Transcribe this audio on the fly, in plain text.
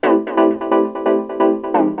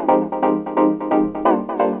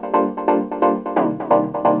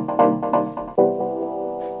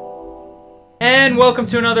And welcome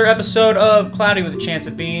to another episode of Cloudy with a Chance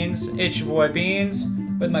of Beans. It's your boy Beans,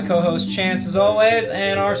 with my co-host Chance as always,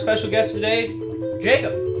 and our special guest today,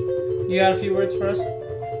 Jacob. You got a few words for us?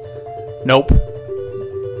 Nope.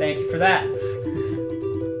 Thank you for that.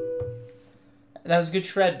 That was a good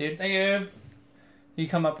shred, dude. Thank you. You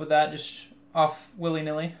come up with that just off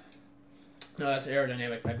willy-nilly? No, that's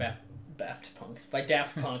Aerodynamic by Daft Punk. By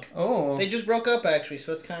Daft Punk. Oh. They just broke up, actually,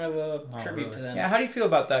 so it's kind of a tribute really? to them. Yeah, how do you feel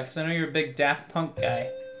about that? Because I know you're a big Daft Punk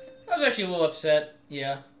guy. I was actually a little upset,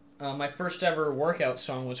 yeah. My first ever workout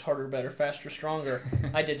song was Harder, Better, Faster, Stronger.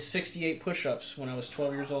 I did 68 push-ups when I was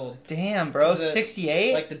 12 years old. Damn, bro. 'Cause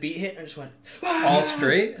 68? Like the beat hit, and I just went... All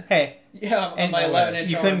straight? Hey. Yeah, on And my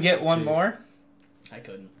 11-inch you couldn't arms. get one Jeez. more? I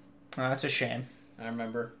couldn't. Oh, that's a shame. I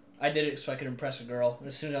remember. I did it so I could impress a girl. And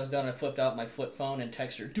as soon as I was done, I flipped out my flip phone and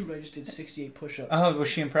texted her, dude, I just did 68 push-ups. Oh, was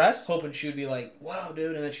she impressed? Hoping she would be like, wow,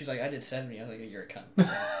 dude. And then she's like, I did 70. I was like, you're a cunt.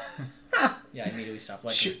 So, yeah, I immediately stopped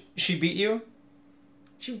liking it. She beat you?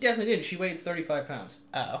 She definitely did. She weighed 35 pounds.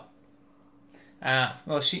 Oh.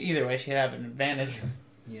 Well, either way, she'd have an advantage.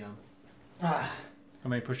 Yeah. How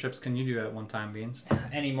many push-ups can you do at one time, Beans?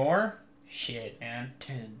 Any more? Shit, man.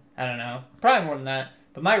 10. I don't know. Probably more than that.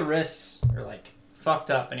 But my wrists are,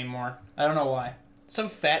 fucked up anymore. I don't know why. Some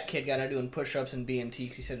fat kid got out doing push-ups in BMT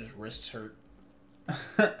because he said his wrists hurt.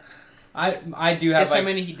 I do have, Guess how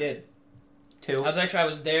many he did? 2. I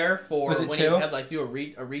was there for Was it when 2? he had, do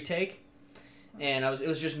a retake. And it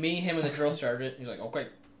was just me, him, and the drill sergeant. He's like, okay,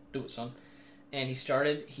 do it, son. And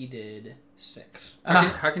he did 6.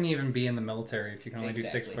 How can you even be in the military if you can only do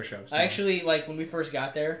 6 Exactly. push-ups? I actually, when we first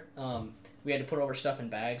got there, we had to put over stuff in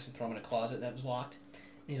bags and throw them in a closet that was locked. And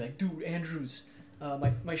he's like, dude, Andrews,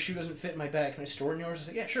 my shoe doesn't fit in my bag. Can I store it in yours? I was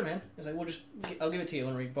like, yeah, sure, man. I was like, I'll give it to you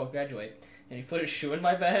when we both graduate. And he put his shoe in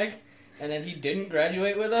my bag, and then he didn't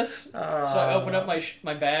graduate with us. So I opened up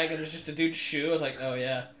my bag, and there's just a dude's shoe. I was like, oh,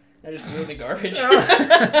 yeah. I just threw it in the garbage.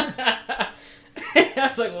 I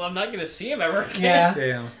was like, well, I'm not going to see him ever again. Yeah.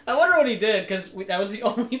 Damn. I wonder what he did, because that was the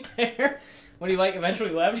only pair. When he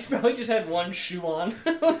eventually left, he probably just had one shoe on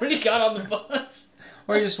when he got on the bus.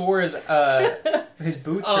 Or he just wore his boots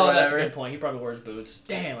or Oh, whatever. that's a good point. He probably wore his boots.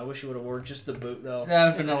 Damn, I wish he would have worn just the boot, though. That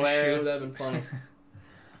would've been And then his hilarious. shoe, that'd been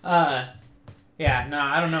funny. Yeah, no,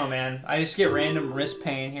 I don't know, man. I just get random wrist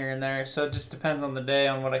pain here and there, so it just depends on the day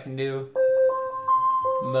on what I can do.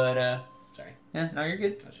 But, Sorry, yeah, no, you're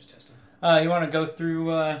good. I was just testing. You want to go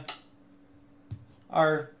through,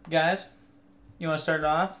 our guys? You want to start it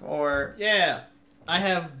off, or... Yeah, I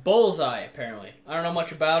have Bullseye, apparently. I don't know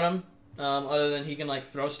much about him, other than he can,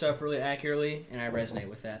 throw stuff really accurately, and I resonate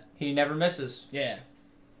with that. He never misses. Yeah.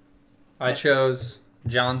 I chose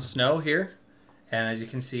Jon Snow here. And as you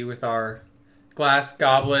can see with our glass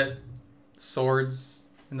goblet, swords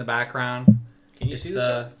in the background. Can you It's, see this?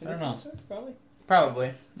 I don't know. Probably.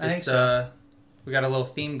 Probably. I think so. We got a little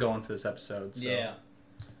theme going for this episode. So. Yeah.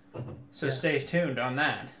 So Yeah. stay tuned on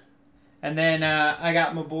that. And then I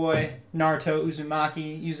got my boy Naruto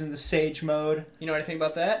Uzumaki using the Sage mode. You know anything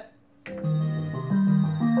about that?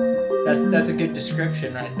 That's a good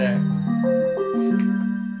description right there.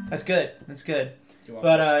 That's good. That's good. You're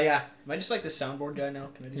welcome. But yeah. Am I just like the soundboard guy now?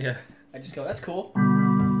 Can I do Yeah. I just go, that's cool.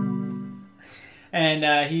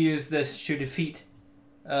 And he used this to defeat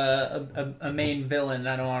a main villain.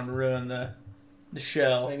 I don't want to ruin the What do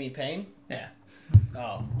show. you mean, pain? Yeah.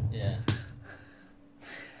 Oh, yeah.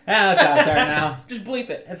 Ah, it's out there now. Just bleep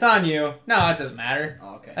it. It's on you. No, it doesn't matter.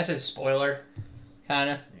 Oh, okay. I said spoiler, kind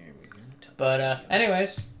of. There we go. But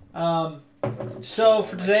anyways, so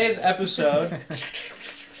for today's episode,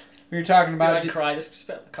 we were talking Dude, about. I'd cry. This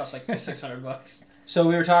cost like $600. So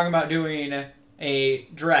we were talking about doing a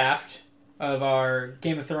draft of our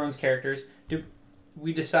Game of Thrones characters. Did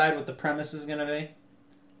we decide what the premise is gonna be?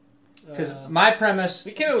 Because my premise.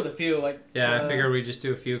 we came up with a few, Yeah, I figured we'd just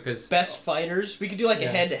do a few because... best fighters. We could do a Yeah.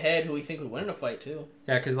 head-to-head who we think would win in a fight, too.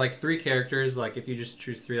 Yeah, because 3 characters, if you just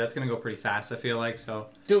choose 3, that's going to go pretty fast, I feel like, so...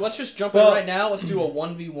 Dude, let's just jump Well- in right now. Let's do a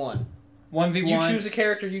 1v1. 1v1. You choose a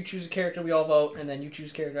character, we all vote, and then you choose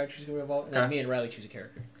a character, I choose a character, we all vote, and then Okay. me and Riley choose a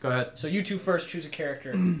character. Go ahead. So you two first choose a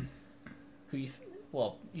character who you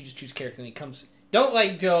just choose a character and he comes... Don't,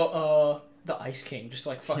 go, the Ice King, just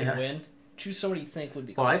fucking Yeah. win. Choose somebody you think would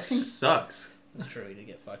be Well, close. Ice King sucks. That's true, he did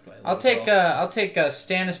get fucked by a I'll little take girl.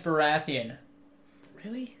 Stannis Baratheon.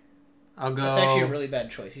 Really? I'll go... That's actually a really bad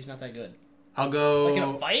choice. He's not that good. I'll go... Like in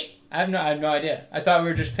a fight? I have no idea. I thought we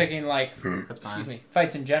were just picking That's fine. Excuse me.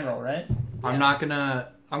 fights in general, right? I'm not gonna...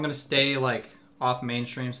 I'm gonna stay, off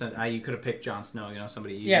mainstream, so you could have picked Jon Snow,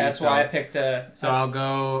 somebody easy. Yeah, that's why I picked. So I'll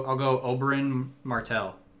go Oberyn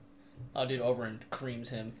Martell. Oh, dude, Oberyn creams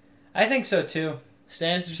him. I think so too.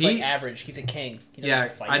 Stannis is just He- like average. He's a king. He doesn't Yeah,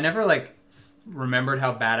 have to fight. I never like remembered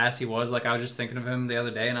how badass he was. Like I was just thinking of him the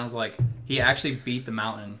other day, and I was like, he actually beat the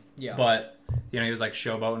Mountain. Yeah. But he was like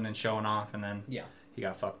showboating and showing off, and then Yeah. he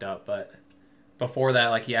got fucked up. But before that,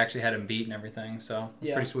 like he actually had him beat and everything, so it's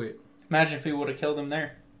Yeah. pretty sweet. Imagine if we would have killed him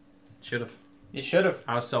there. Should have. You should have.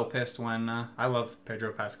 I was so pissed when I love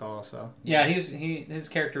Pedro Pascal. So Yeah, his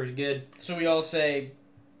character was good. So we all say.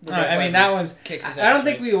 I mean, that one's. Kicks his I don't ass,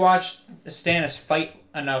 think right? we watched Stannis fight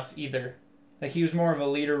enough either. Like he was more of a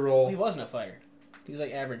leader He role. wasn't a fighter. He was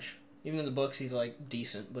like average. Even in the books, he's like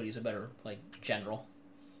decent, but he's a better like general.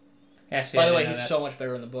 Yeah, see, By I the way, didn't know he's that. so much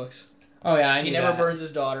better in the books. Oh yeah, I He knew never that. burns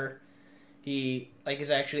his daughter. He like is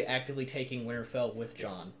actually actively taking Winterfell with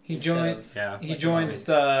Jon. He instead joined- of- yeah, He like, joins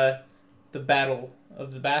the battle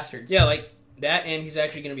of the bastards. Yeah, like that, and he's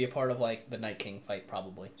actually going to be a part of like the Night King fight,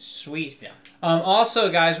 probably. Sweet. Yeah.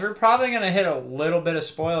 Also, guys, we're probably gonna hit a little bit of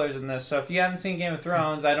spoilers in this. So if you haven't seen Game of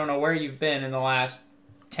Thrones, I don't know where you've been in the last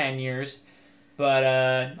 10 years, but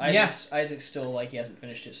yeah. Isaac's still like he hasn't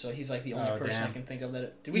finished it, so he's like the only Oh, person damn. I can think of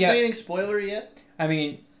that. Did we Yeah. say anything spoilery yet? I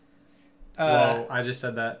mean, well, I just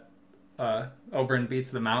said that Oberyn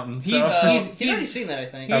beats the Mountain. So. He's already seen that, I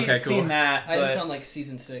think. he's Okay, cool. seen that, Isaac's but on like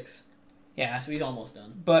season 6, yeah. so he's almost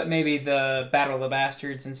done. But maybe the Battle of the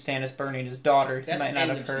Bastards and Stannis burning his daughter, he That's might the not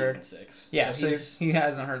end have of heard. season 6. Yeah, so so he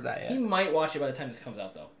hasn't heard that he yet. might watch it by the time this comes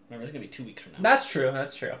out, though. Remember, it's gonna be 2 weeks from now. That's true.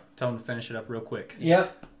 That's true. Tell him to finish it up real quick.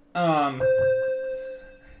 Yep.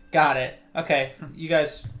 Got it. Okay, you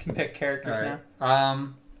guys can pick characters All now. right.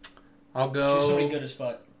 I'll go. She's somebody good as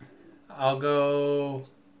fuck. I'll go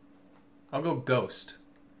Ghost.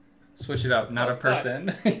 Switch it up, not Oh, a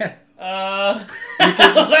person.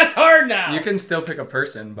 That's hard now. You can still pick a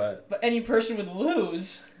person, but But any person would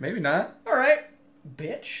lose. maybe not. All right,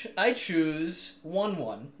 bitch. I choose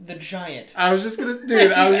 1-1, the giant. I was just gonna,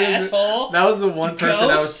 dude. I was You gonna, asshole. that was the one person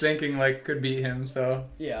I was Ghost? thinking like could beat him. So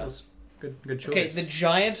Yeah. that was good choice. Okay, the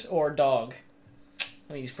giant or dog.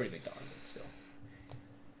 I mean, he's a pretty big dog, but still.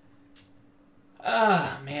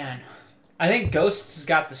 Ah, man. I think Ghost's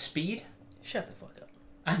got the speed. Shut the fuck up.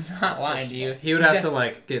 I'm not lying to you. He would have to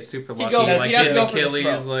like get super He'd lucky, go- like he'd have get to go for the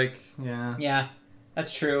Achilles, throw. like yeah. Yeah,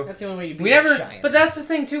 that's true. That's the only way you beat We a never, giant. but that's the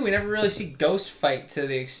thing too. We never really see Ghost fight to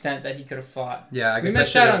the extent that he could have fought. Yeah, I We guess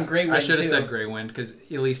missed I out should've- on Grey I Wind, should have too. said Grey Wind because at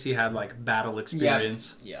least he had like battle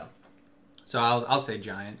experience. Yeah. So I'll say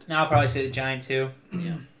Giant. Now I'll probably say the Giant too. Yeah.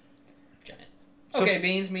 Giant. So- Okay,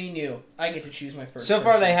 Beans, me and you. I get to choose my first. So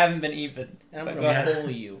far, person. they haven't been even. And I'm but going go to ahead.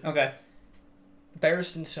 bully you. Okay,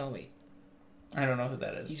 Barristan Selmy. I don't know who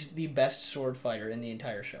that is. He's the best sword fighter in the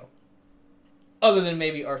entire show. Other than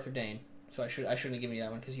maybe Arthur Dane. So I shouldn't have given you that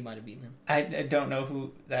one because you might have beaten him. I don't know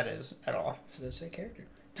who that is at all. So that's a character.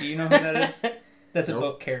 Do you know who that is? That's a Nope.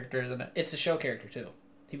 book character, isn't it? It's a show character too.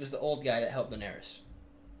 He was the old guy that helped Daenerys.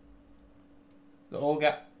 The old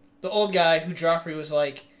guy. The old guy who Joffrey was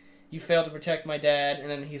like, "You failed to protect my dad," and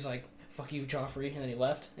then he's like, "Fuck you, Joffrey," and then he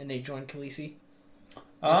left, and they joined Khaleesi.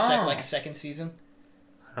 Oh, Second season.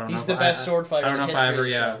 I don't He's know the if best sword fighter. I don't know in if the I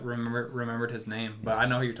history ever of the show. remembered his name, but I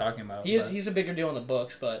know who you're talking about. He is. but- He's a bigger deal in the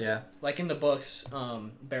books, but yeah. like in the books,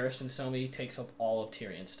 Barristan Selmy takes up all of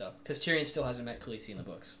Tyrion's stuff because Tyrion still hasn't met Khaleesi in the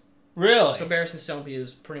books. really? So Barristan Selmy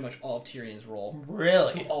is pretty much all of Tyrion's role. Who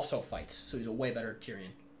Really? also fights, so he's a way better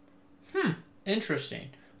Tyrion. Interesting.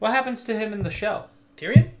 What happens to him in the show?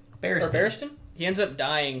 Tyrion Barristan. or Barristan? He ends up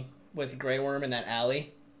dying with Grey Worm in that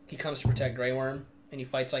alley. He comes to protect Grey Worm, and he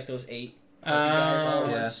fights like those 8 guys all at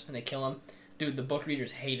yeah. once, and they kill him. Dude, the book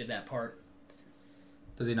readers hated that part.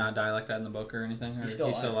 Does he not die like that in the book or anything? Or He's still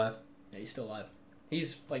alive. alive? Yeah, he's still alive.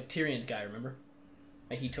 He's like Tyrion's guy, remember?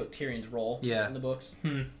 Like he took Tyrion's role Yeah. in the books.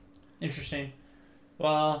 Interesting.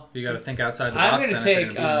 Well, You got to think outside the I'm box. gonna then if you're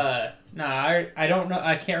take. gonna I don't know.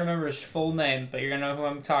 I can't remember his full name, but you're gonna know who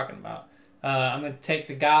I'm talking about. I'm gonna take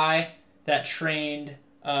the guy that trained.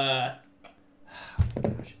 Gosh,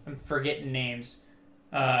 I'm forgetting names.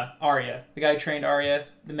 Arya, the guy who trained Arya,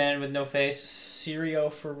 the man with no face.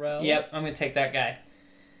 Syrio Farrell. Yep, I'm gonna take that guy.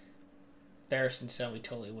 Barristan Selmy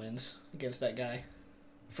totally wins against that guy.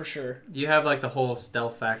 For sure. you have like the whole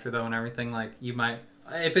stealth factor though and everything. Like you might,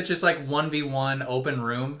 if it's just like 1v1 open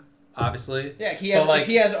room, obviously. Yeah, But, if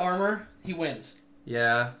he has armor, he wins.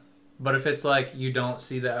 Yeah. But if it's like you don't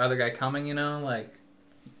see the other guy coming, like.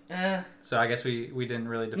 So I guess we didn't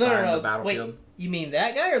really define No. the battlefield. Wait, you mean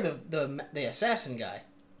that guy or the assassin guy?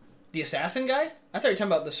 The assassin guy? I thought you were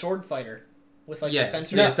talking about the sword fighter with like Yeah, the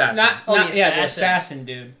fencer. the assassin. Not, Oh, not the yeah, the assassin. assassin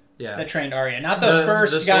dude Yeah. that trained Arya, not the The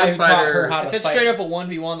first sword guy who taught fighter- her how to If it's fight. straight up a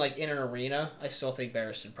 1v1 like in an arena, I still think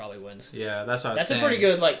Barristan probably wins. Yeah, that's what I was That's saying. a pretty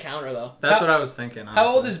good like counter though. That's How- what I was thinking. How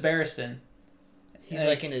old honestly. is Barristan? He's And-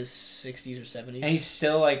 like in his 60s or 70s. and he's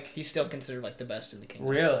still like He's still considered like the best in the kingdom.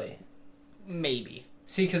 really. Maybe.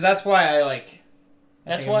 See, because that's why I like.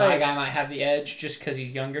 That's think why- my guy might have the edge just because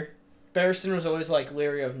he's younger. Barristan was always like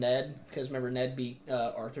leery of Ned because remember Ned beat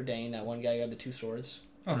Arthur Dane, that one guy who had the 2 swords.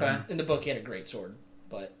 Okay. Mhm. In the book, he had a great sword,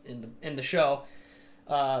 but in the show,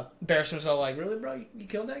 Barristan was all like, "Really, bro? You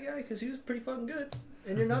killed that guy because he was pretty fucking good,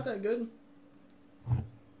 and you're not that good."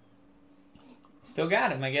 Still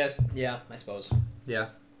got him, I guess. Yeah, I suppose. Yeah,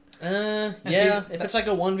 Yeah. see, If it's like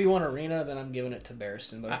a 1v1 arena, then I'm giving it to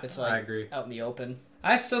Barristan. But if it's I like agree. out in the open,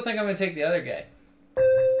 I still think I'm gonna take the other guy.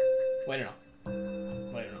 wait a minute. Wait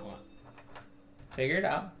a minute. Hold on. Figure it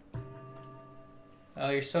out. Oh,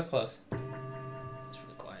 you're so close. It's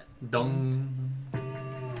really quiet. Dong.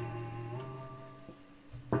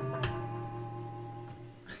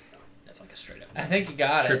 That's like a straight up. I think you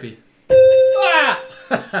got it. Trippy. Ah!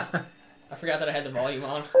 I forgot that I had the volume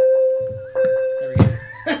on. There we go.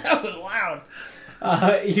 That was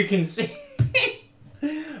loud. You can see.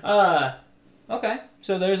 Okay.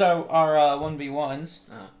 So there's our 1v1s.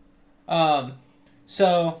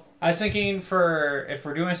 So I was thinking for if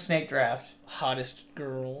we're doing a snake draft. Hottest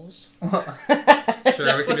girls.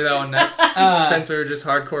 Sure, we can do that one next. Uh, Since we were just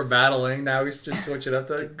hardcore battling, now we just switch it up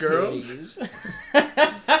to girls. Titties.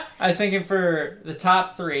 I was thinking for the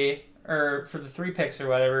top 3 or for the 3 picks or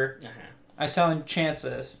whatever. Uh-huh. I was telling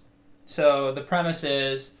chances. So the premise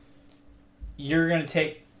is you're gonna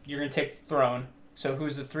take the throne. So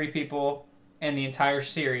who's the 3 people in the entire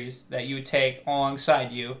series that you would take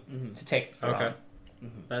alongside you Mhm. to take the throne? Okay,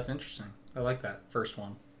 Mhm. that's interesting. I like that first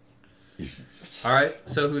one. All right,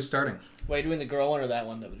 so who's starting? Wait, doing the girl one or that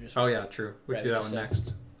one that was just? Oh yeah, true. We can do that one Rather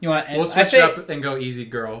next. You want? We'll I switch say it up and go easy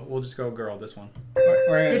girl. We'll just go girl this one. we're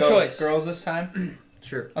gonna Good go choice. girls this time.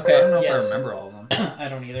 Sure. Okay, I don't know if yes. I remember all of them. I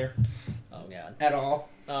don't either Oh god. at all.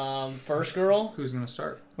 First girl. Who's gonna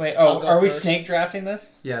start? Wait. I'll Oh, go are we first. snake drafting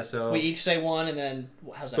this? Yeah. So We each say one, and then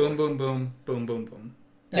how's that? boom, work? boom, boom, boom, boom, boom.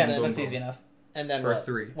 And Yeah, then, that's boom. easy enough. And then For what?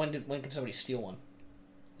 3. When can somebody steal one?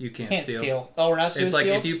 You can't, Can't steal. steal. Oh, we're not doing It's like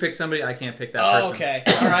steals? if you pick somebody, I can't pick that Oh, person. okay.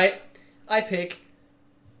 All right. I pick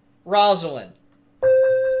Rosalind.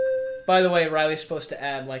 By the way, Riley's supposed to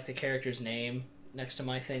add like the character's name next to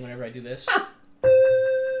my thing whenever I do this.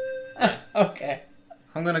 Okay.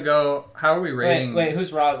 I'm gonna go. How are we rating? Wait.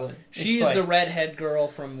 Who's Rosalind? She's Explain. the redhead girl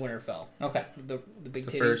from Winterfell. Okay. The big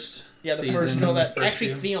The titties. first. Yeah, the season, first girl that first actually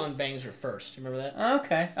few. Theon bangs her first. You remember that?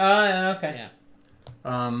 Okay. Okay.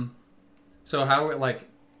 Yeah. So how like,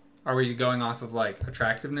 are we going off of like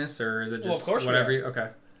attractiveness or is it just Well, of course we whatever? are. You, okay.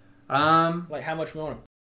 Like how much we want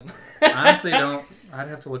Honestly, don't. I'd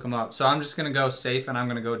have to look them up. So I'm just gonna go safe, and I'm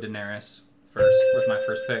gonna go Daenerys first with my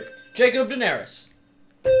first pick. Jacob Daenerys.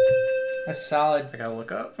 That's solid. I gotta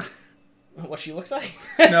look up. What she looks like?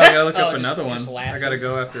 No, I gotta look Oh, up another just one. I gotta lasses.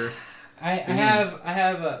 go after. I have.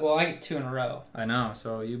 Well, I get 2 in a row. I know.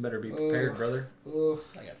 So you better be prepared, Ooh. brother. Ooh.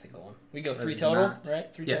 I gotta think of one. We go This 3 is total, not-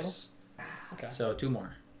 right? 3 Yes. total. Okay. So 2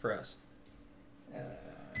 more for us.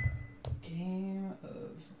 Game of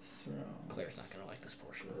Thrones. Claire's not gonna like this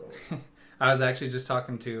portion. I was actually just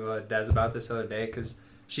talking to Des about this the other day because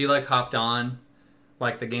she like hopped on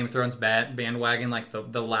like the Game of Thrones bandwagon like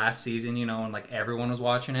the last season, you know, and like everyone was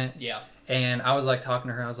watching it. Yeah. And I was like talking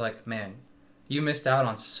to her, I was like, man, you missed out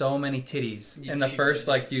on so many titties in the She first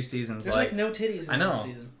really like few seasons. There's like no titties in I know this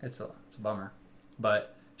season. it's a bummer,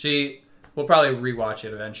 but we'll probably rewatch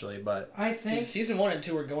it eventually. But I Dude, think. season 1 and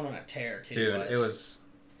 2 were going on a tear. dude, titty-wise. it was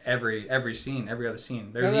every scene, every other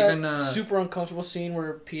scene. There's Remember even that super uncomfortable scene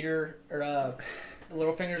where Peter or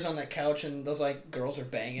Littlefinger's on that couch and those like girls are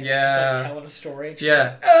banging. Yeah. And she's, like, telling a story. And she's yeah,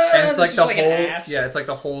 like, and it's like just the like an whole ass. it's like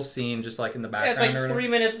the whole scene just like in the Yeah, background. it's like or whatever. 3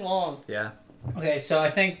 minutes long. Yeah. Okay, so I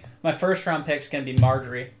think my first round pick's gonna be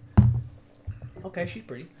Marjorie, Okay, she's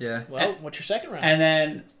pretty. Yeah. Well, what's your second round? and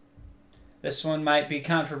then this one might be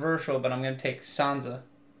controversial, but I'm gonna take Sansa.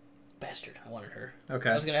 Bastard, I wanted her. Okay.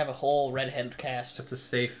 I was gonna have a whole redhead cast. That's a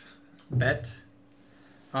safe bet.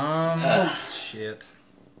 Shit.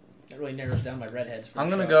 That really narrows down my redheads. For I'm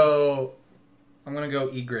the gonna show. go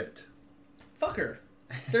Egret. Fuck her.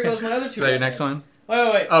 There goes my other Is two. that your redheads. next one?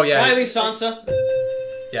 Wait. Oh, yeah. Riley, Sansa.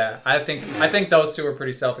 Yeah, I think those two are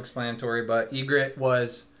pretty self-explanatory. But Egret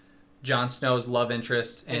was Jon Snow's love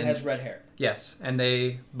interest, And and has red hair. yes, and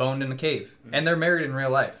they boned in a cave, and they're married in real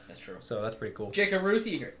life. That's true. So that's pretty cool. Jacob Ruth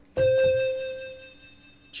Egret.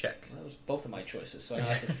 Check. That was both of my choices, so I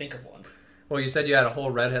have to think of one. Well, you said you had a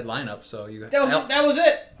whole redhead lineup, so you. That was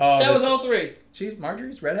it. Oh, That was all 3. She's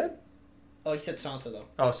Marjorie's redhead. Oh, he said Sansa though.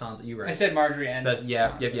 Oh, Sansa, you I right. said Marjorie and That's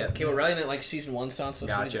yeah, Sansa. yep. Okay, well, Riley meant like season 1 Sansa, so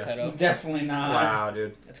he's Gotcha. a pedo. Definitely not. Wow,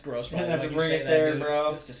 dude, That's gross. You didn't Riley. have to Why'd you bring say it that, there, dude? bro.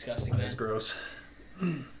 That's disgusting, that's man. gross.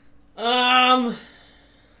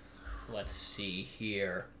 Let's see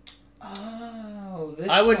here. Oh, this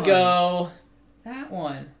I would one. go. That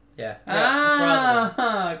one.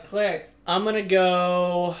 Yeah. Click. I'm gonna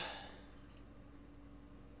go.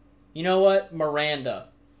 You know what? Miranda,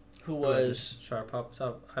 who was Sharp pops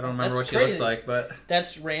up. I don't remember what That's she looks crazy. like, but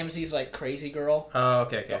that's Ramsey's like crazy girl, oh,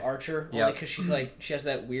 okay, the okay. archer. Yep. Only because she's like she has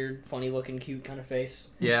that weird, funny looking, cute kind of face.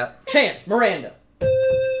 Yeah. Chance Miranda.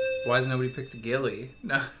 Why has nobody picked Gilly?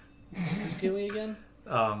 No. Who's Gilly again?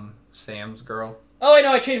 Sam's girl. Oh wait,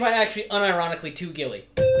 no, I changed mine actually unironically to Gilly.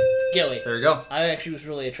 Gilly. There you go. I actually was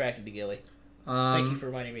really attracted to Gilly. Thank you for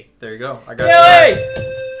reminding me. There you go. I got you. Gilly.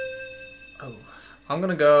 Oh, I'm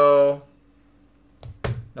gonna go.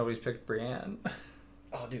 Nobody's picked Brienne.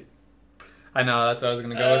 Oh, dude. I know that's what I was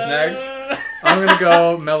gonna go with next. I'm gonna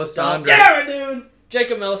go Melisandre. Damn it, dude.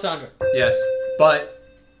 Jacob Melisandre. Yes, but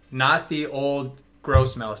not the old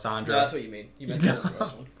gross Melisandre. No, that's what you mean. You meant the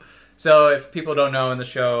gross one. So if people don't know in the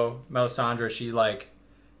show, Melisandre,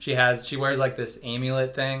 she wears like this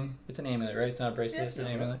amulet thing. It's an amulet, right? It's not a bracelet. Yeah, it's an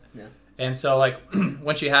not amulet. Yeah. And so like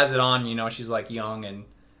when she has it on, you know, she's like young and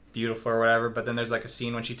beautiful or whatever. But then there's like a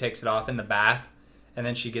scene when she takes it off in the bath, and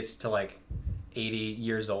then she gets to like 80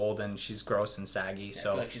 years old and she's gross and saggy. Yeah, I so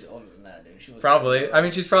feel like she's older than that, dude. She was probably, I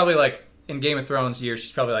mean, she's probably like in Game of Thrones years,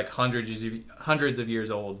 she's probably like hundreds of years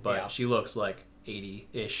old, but Yeah. she looks like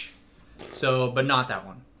 80-ish. So, but not that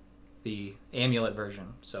one, the amulet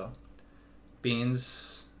version. So,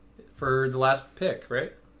 Beans for the last pick,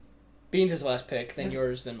 right? Beans' is last pick, then This-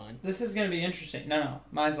 yours, then mine. This is gonna be interesting. No,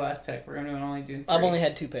 mine's last pick. We're gonna only do. 3. I've only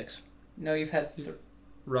had 2 picks. No, you've had.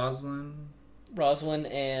 Rosalind. Rosalind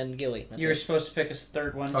and Gilly. That's You were it. supposed to pick a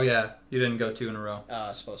third one. Oh yeah, you didn't go 2 in a row.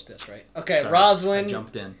 Supposed to, that's right. Okay, Sorry, I Rosalind,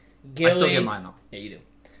 jumped in. Gilly. I still get mine though. Yeah, you do.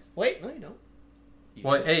 Wait, no, you don't. You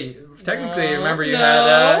Well, don't. hey, technically, No, remember you no.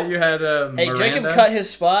 had Hey, Miranda? Jacob cut his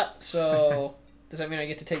spot, so does that mean I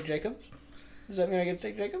get to take Jacob? Does that mean I get to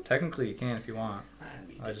take Jacob? Technically, you can if you want.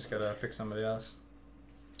 I just gotta pick somebody else.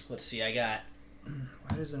 Let's see, I got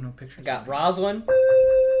Why is there no pictures? I got of me? Rosalind.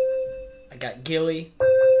 I got Gilly.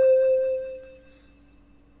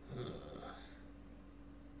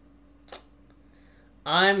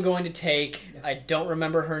 I'm going to take, I don't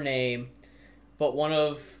remember her name, but one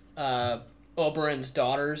of Oberyn's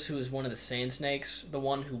daughters, who is one of the Sand Snakes, the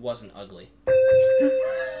one who wasn't ugly.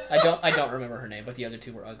 I don't remember her name, but the other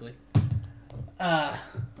 2 were ugly. You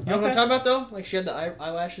know what I'm talking about though? Like she had the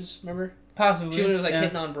eyelashes, remember? Possibly. She was like yeah.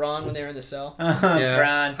 hitting on Braun when they were in the cell. Yeah,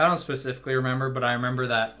 Bron. I don't specifically remember, but I remember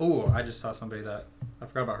that. Oh, I just saw somebody that I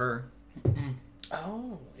forgot about her.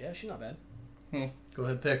 Oh, yeah, she's not bad. Go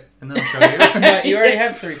ahead, pick, and then I'll show you. Yeah, you already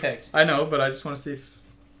have 3 picks. I know, but I just want to see if.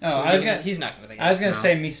 Oh, I was gonna. He's not gonna think. I was gonna No.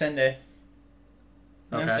 say Misende.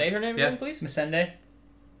 Okay. Say her name Yeah. again, please. Misende.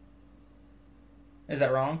 Is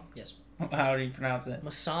that wrong? Yes. How do you pronounce it?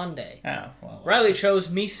 Masande. Oh, well. Riley chose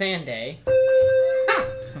Missandei.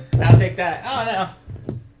 I'll take that. Oh no.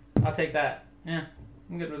 I'll take that. Yeah,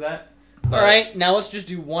 I'm good with that. All right, now let's just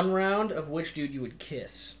do one round of which dude you would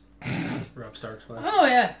kiss. Rob Stark's wife. Oh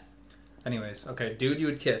yeah. Anyways, okay, dude, you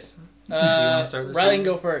would kiss. You wanna start this Riley one? can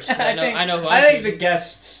go first. I know who I I'm think the choosing.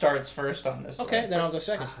 guest starts first on this. Okay, one. then I'll go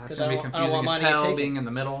second. That's 'cause gonna be I don't confusing want as mine to get hell, taken. being in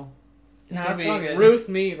the middle. It's No, gonna it's be all good. Ruth,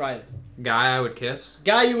 me, Riley. Guy I would kiss.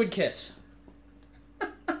 Guy you would kiss.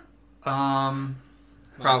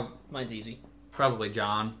 Mine's easy. Probably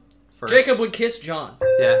John. First. Jacob would kiss John.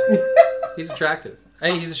 Yeah, he's attractive.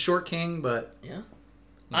 Hey, he's a short king, but Yeah.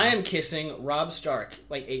 I am kissing Rob Stark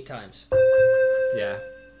like 8 times. yeah.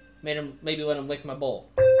 Maybe let him lick my bowl.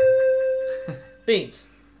 Beans.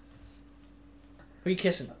 Who you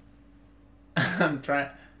kissing? I'm trying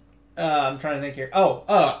to think here.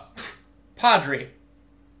 Oh, Padre.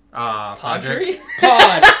 Podrick.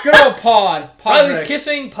 Pod. Good old Pod. Riley's Podrick.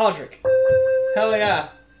 kissing Podrick. Hell yeah.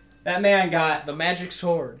 That man got The magic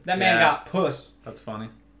sword. man Yeah. got puss. That's funny.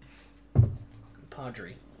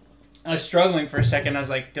 Padre. I was struggling for a second. I was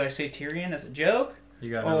like, do I say Tyrion as a joke?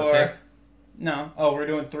 You got another pick? Or no. Oh, we're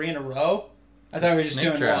doing 3 in a row? I thought we were just Snake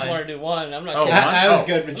doing draft. I just one. want to do one. I'm not Oh, kissing. one? I was Oh.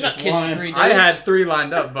 good with I'm just not kissing one. 3 dudes. I had 3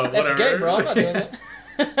 lined up, but That's whatever. gay, bro. I'm not doing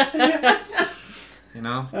that. You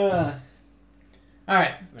know? All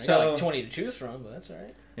right. I So got like 20 to choose from, but that's all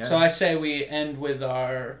right. Yeah. So I say we end with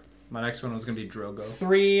our My next one was gonna be Drogo.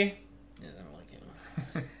 3. Yeah, I don't like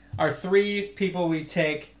him. Our 3 people we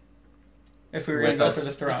take if we were going With to go us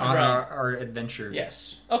for the throne. on our adventure.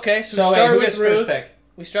 Yes. Okay, so, So start who with gets Ruth. first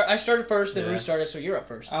pick? I started first, then Yeah. Ruth started, so you're up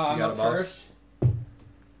first. Oh, I'm got up a boss? first.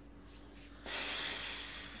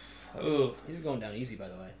 Ooh. These are going down easy, by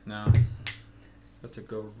the way. No. Have to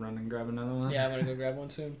go run and grab another one. Yeah, I'm gonna go grab one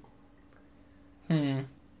soon.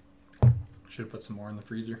 Should have put some more in the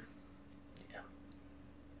freezer.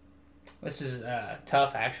 This is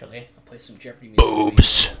tough, actually. I'll play some Jeopardy music.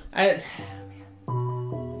 Boobs. I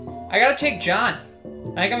gotta take John.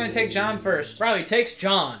 I think I'm gonna take John first. Riley takes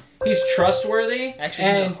John. He's trustworthy. Actually,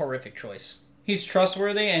 he's and a horrific choice. he's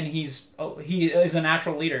trustworthy, and he is a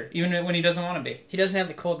natural leader, even when he doesn't want to be. He doesn't have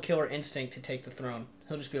the cold killer instinct to take the throne.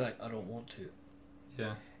 He'll just be like, I don't want to.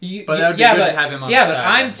 Yeah. But that would be good to have him on Yeah, the but side,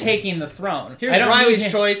 I'm then. taking the throne. Here's I don't Riley's need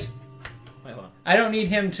him, choice. Wait, hold on. I don't need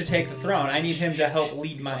him to take the throne. I need him to help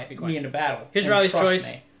lead me into battle. Here's and Riley's trust choice.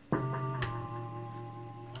 me.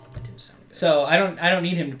 That didn't sound good. So I don't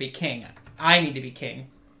need him to be king. I need to be king.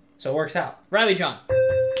 So it works out. Riley, John.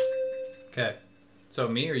 Okay. So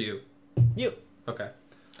me or you? You. Okay.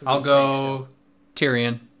 I'll go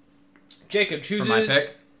Tyrion Jacob chooses for my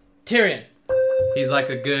pick. Tyrion. He's like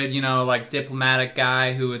a good, like diplomatic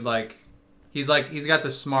guy who would he's got the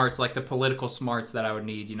smarts, like the political smarts that I would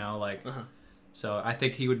need, Uh-huh. So I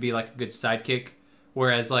think he would be like a good sidekick.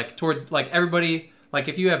 Whereas towards everybody,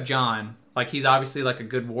 if you have Jon, he's obviously like a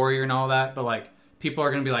good warrior and all that, but people are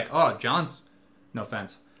going to be like, oh, Jon's, no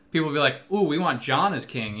offense. People will be like, ooh, we want Jon as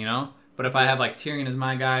king, But if I have Tyrion as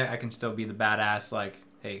my guy, I can still be the badass,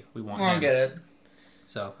 hey, we want I him. get it.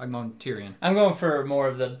 So I'm going Tyrion. I'm going for more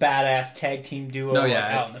of the badass tag team duo. No,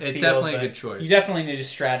 yeah, out in the it's field, definitely a but good choice. You definitely need a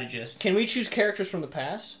strategist. Can we choose characters from the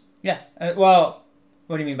past? Yeah. Well,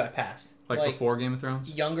 what do you mean by past? Like before Game of Thrones?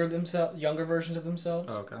 Younger versions of themselves?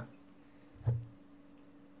 Oh, okay.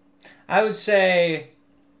 I would say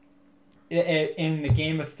in the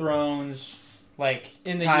Game of Thrones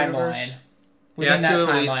in the timeline. universe? He has to at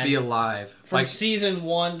timeline. least be alive. From season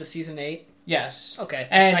 1 to season 8? Yes. Okay.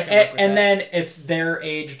 And I can work with that. then it's their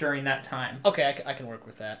age during that time. Okay, I can work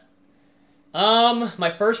with that.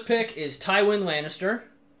 My first pick is Tywin Lannister.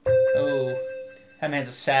 Oh, that man's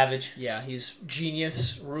a savage. Yeah, he's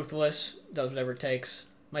genius, ruthless, does whatever it takes.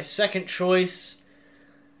 My second choice,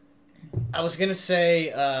 I was gonna say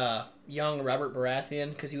young Robert Baratheon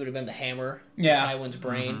because he would have been the hammer to Tywin's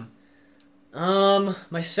brain.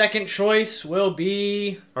 My second choice will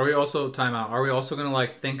be. Are we also timeout? Are we also gonna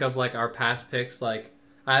think of our past picks? I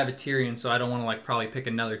have a Tyrion, so I don't want to probably pick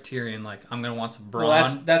another Tyrion. I'm gonna want some Bronn.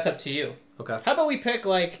 Well, that's up to you. Okay. How about we pick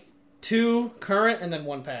 2 current and then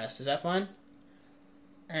 1 past? Is that fine?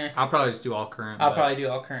 I'll probably just do all current. I'll probably do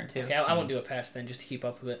all current too. Okay, I won't do a past then, just to keep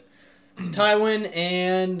up with it. Tywin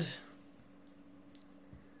and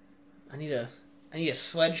I need a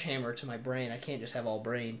sledgehammer to my brain. I can't just have all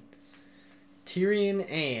brain. Tyrion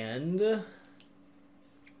and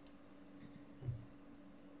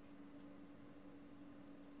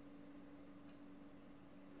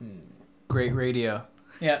Great radio.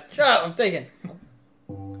 Yeah. shut up, I'm thinking.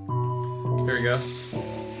 Here we go.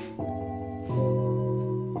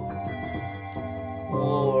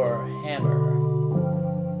 War hammer.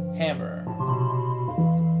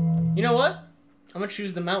 You know what? I'm gonna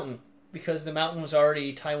choose the Mountain because the Mountain was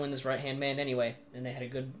already Tywin's right-hand man anyway, and they had a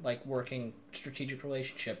good working strategic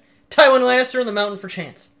relationship. Tywin Lannister and the Mountain for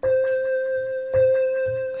chance.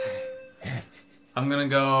 I'm gonna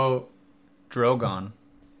go Drogon.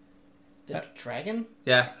 The dragon?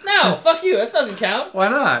 Yeah. No, fuck you. That doesn't count. Why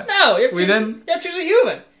not? No, you have to We choose, then- you have to choose a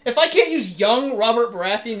human. If I can't use young Robert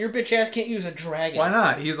Baratheon, your bitch ass can't use a dragon. Why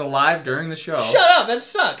not? He's alive during the show. Shut up, that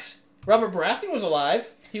sucks. Robert Baratheon was alive.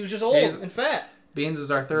 He was just old and fat. Beans is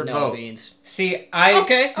our third No, vote. Beans. See,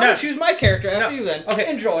 Okay, I'm gonna choose my character after No. you then. Okay.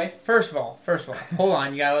 Enjoy. First of all, hold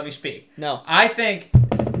on. You gotta let me speak. No. I think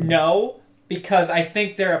no, because I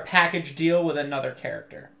think they're a package deal with another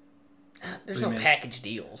character. There's What do no you mean? package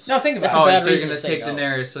deals. No, think about That's it. a Oh, bad so you're reason gonna to say take no.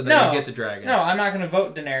 Daenerys so that No. you get the dragon. No, I'm not going to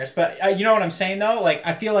vote Daenerys. But you know what I'm saying, though?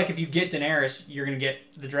 I feel like if you get Daenerys, you're going to get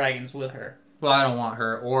the dragons with her. Well, I don't want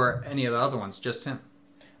her or any of the other ones. Just him.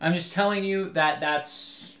 I'm just telling you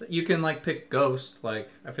that's... You can pick Ghost. I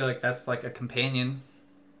feel like that's a companion.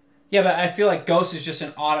 Yeah, but I feel like Ghost is just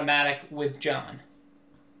an automatic with Jon.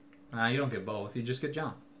 Nah, you don't get both. You just get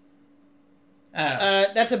Jon. I don't know.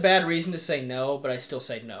 That's a bad reason to say no, but I still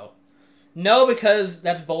say no. No, because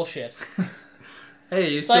that's bullshit.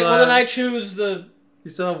 Hey, you It's still well, then I choose the... you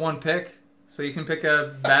still have one pick, so you can pick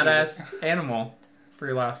a badass animal for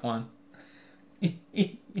your last one.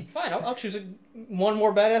 Fine, I'll choose one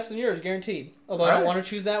more badass than yours, guaranteed. Although I don't Alright. want to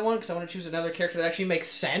choose that one, because I want to choose another character that actually makes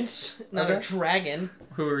sense, not a Okay. dragon.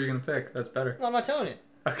 Who are you gonna pick? That's better. No, I'm not telling you.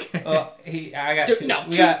 Okay. Well, I got two. No,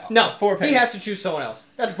 We got 4 4 picks. He has to choose someone else.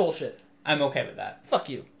 That's bullshit. I'm okay with that. Fuck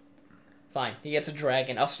you. Fine, he gets a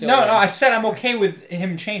dragon. I'll still... No, I said I'm okay with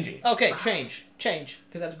him changing. Okay, change,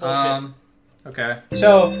 because that's bullshit. Okay.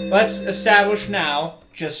 So, let's establish now,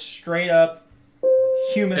 just straight up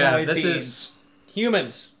humanoid Yeah, this beings. is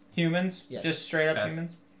Humans. Humans? Yes. Just straight up Okay.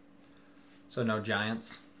 humans? So no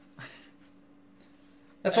giants.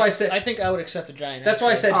 That's why I said. I think I would accept a giant. That's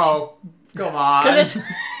why I said. Oh, come on. Because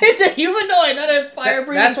it's a humanoid, not a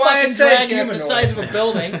fire-breathing That's why I fucking said dragon that's the humanoid. size of a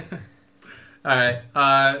building. All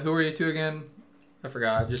right. Who are you two again? I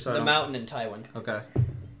forgot. Just so I The don't- mountain in Tywin. Okay.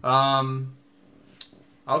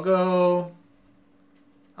 I'll go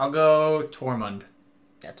Tormund.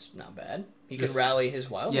 That's not bad. He Just- can rally his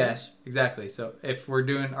wild Yeah, ones. exactly. So if are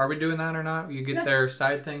we doing that or not? You get Yeah. their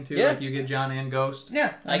side thing too. Yeah. Like you get Jon and Ghost.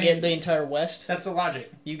 Yeah. I get the entire West. That's the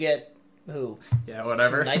logic. You get who? Yeah,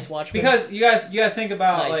 whatever. Some Night's Watchman. Because you gotta think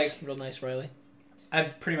about, nice, like, real nice Riley. I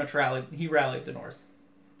pretty much rallied. He rallied the North.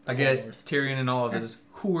 I get North. Tyrion and all of his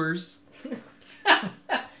whores.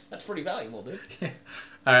 That's pretty valuable, dude.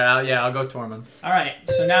 All right, I'll go Tormund. All right,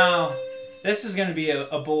 so now this is going to be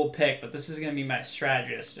a bold pick, but this is going to be my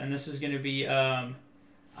strategist, and this is going to be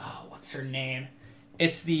what's her name?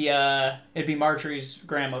 It's the it'd be Marjorie's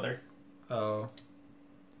grandmother, Oh,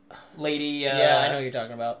 Lady. Yeah, I know what you're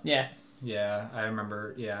talking about. Yeah, yeah, I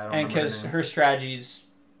remember. Yeah, I don't and remember her because name. her strategies,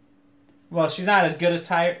 well, she's not as good as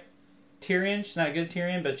Tyrion. She's not good at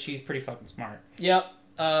Tyrion, but she's pretty fucking smart. Yep.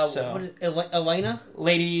 So- What is, Elena?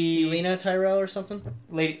 Lady. Elena Tyrell or something?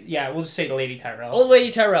 Lady. Yeah, we'll just say the Lady Tyrell. Old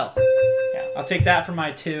Lady Tyrell. Yeah, I'll take that for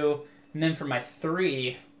my 2, and then for my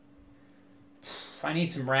 3, I need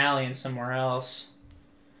some rallying somewhere else.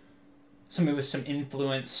 Somebody with some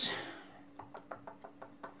influence.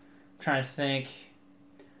 I'm trying to think.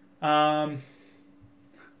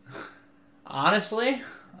 Honestly,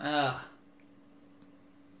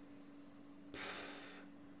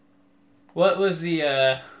 what was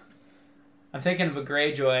the? I'm thinking of a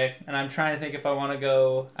Greyjoy, and I'm trying to think if I want to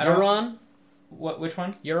go. Euron? Which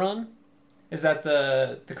one? Euron? Is that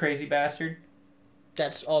the crazy bastard?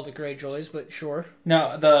 That's all the Greyjoys, but sure.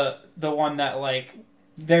 No, the one that, like,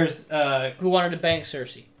 there's Who wanted to bang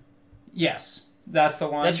Cersei? yes, that's the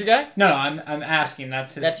one. That's your guy? No, I'm asking.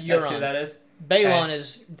 That's That's who Euron. that is. Balon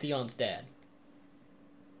is Theon's dad.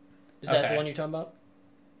 Is that Okay. the one you're talking about?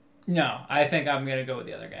 No, I think I'm gonna go with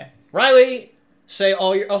the other guy Riley, say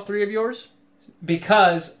all 3 of yours.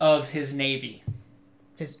 because of his navy.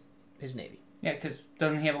 His navy. Yeah, because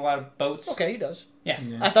doesn't he have a lot of boats? Okay, he does. Yeah.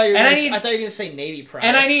 I thought you were. And I Gonna, need- I thought you were gonna say Navy prowess.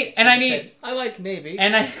 And I need- and So I you need- said, I like Navy.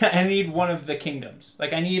 And I need one of the kingdoms.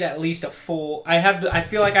 Like, I need at least a full. I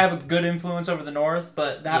feel like I have a good influence over the North,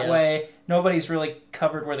 but that Yeah. way nobody's really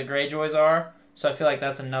covered where the Greyjoys are. So I feel like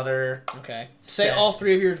that's another. Okay. Say Set. all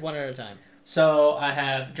 3 of yours one at a time. So I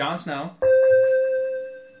have Jon Snow,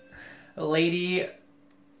 Lady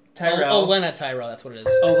Tyrell, Olenna Tyrell, that's what it is.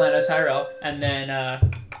 Olenna Tyrell, and then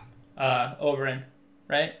Oberyn,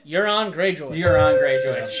 right? Euron Greyjoy. Euron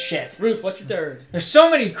Greyjoy. Yeah. Shit. Ruth, what's your third? There's so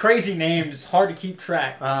many crazy names, hard to keep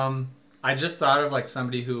track. I just thought of like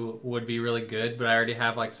somebody who would be really good, but I already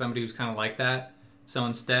have like somebody who's kind of like that. So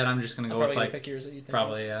instead, I'm just gonna I'm go with probably like gonna pick yours that you think.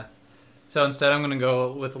 probably yeah. So instead, I'm gonna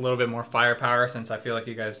go with a little bit more firepower since I feel like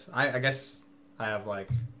you guys. I guess I have like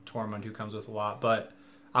Tormund who comes with a lot, but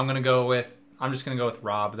I'm just gonna go with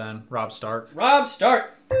Robb then. Robb Stark Robb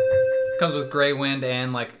Stark. comes with Grey Wind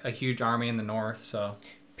and like a huge army in the north. So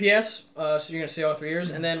P.S. So you're gonna say all 3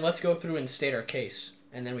 years, and then let's go through and state our case,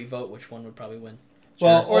 and then we vote which one would probably win.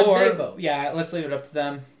 Well, Or or they vote. yeah, let's leave it up to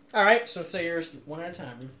them. All right. So say yours one at a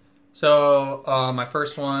time. So my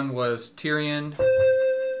first one was Tyrion.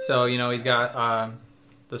 So he's got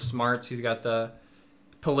the smarts. He's got the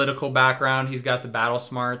political background. He's got the battle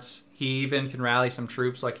smarts. He even can rally some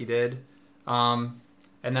troops like he did. And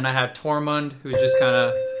then I have Tormund, who's just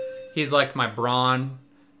he's like my brawn.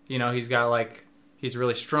 He's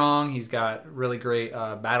really strong. He's got really great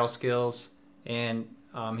battle skills, and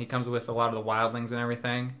he comes with a lot of the wildlings and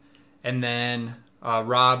everything. And then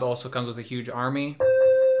Robb also comes with a huge army.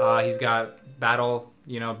 He's got battle,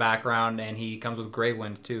 background, and he comes with Grey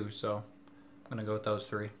Wind too. So I'm gonna go with those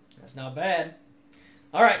 3. That's not bad.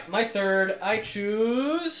 All right, my third, I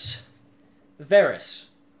choose Varys,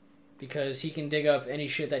 because he can dig up any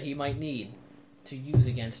shit that he might need to use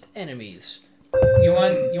against enemies. You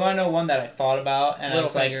want to know one that I thought about, and I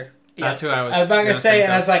was like, Littlefinger. yeah. That's who I was. I was about to gonna say, think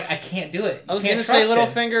and I of. was like, I can't do it. I was You gonna can't say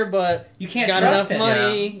trust him. Littlefinger, but You can't got trust enough him.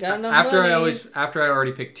 money. Yeah. Got enough after money. I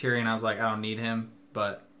already picked Tyrion, I was like, I don't need him.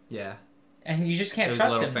 But yeah, And you just it can't was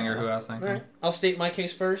trust him. Littlefinger who I was thinking. All right, I'll state my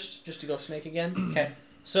case first, just to go snake again. Okay.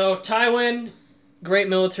 So Tywin, great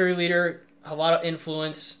military leader, a lot of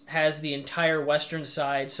influence, has the entire western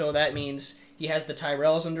side. So that means he has the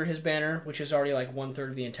Tyrells under his banner, which is already like 1/3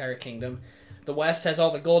 of the entire kingdom. The west has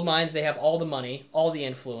all the gold mines. They have all the money, all the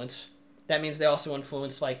influence. That means they also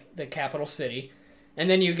influence like the capital city. And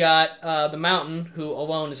then you got the Mountain, who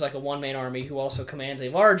alone is like a one-man army, who also commands a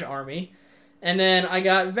large army. And then I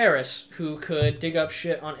got Varys, who could dig up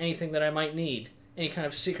shit on anything that I might need. Any kind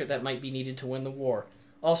of secret that might be needed to win the war.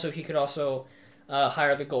 Also, he could also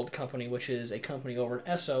hire the Gold Company, which is a company over in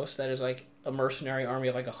Essos that is like a mercenary army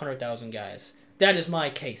of like 100,000 guys. That is my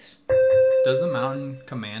case. Does the Mountain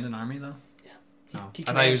command an army though? Yeah. No. He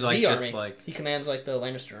I thought he was like the just army. like. He commands like the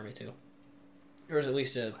Lannister army too. Or is at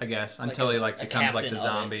least a... I guess like until he a becomes like captain the of it.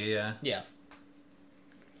 zombie. Yeah. Yeah.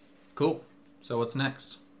 Cool. So what's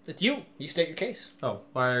next? It's you. You state your case. Oh,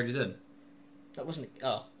 well, I already did. That wasn't...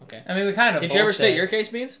 Oh, okay. I mean, we kind of. Did you ever state your case,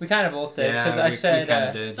 Beans? We kind of both did because Yeah, I we said. kind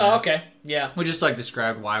of did. Oh, yeah. okay. Yeah. We just like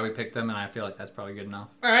described why we picked them, and I feel like that's probably good enough.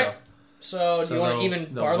 All right. So do So you want they'll- to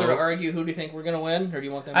even they'll bother to vote. argue who do you think we're going to win? Or do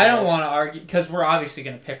you want them I to don't vote? want to argue because we're obviously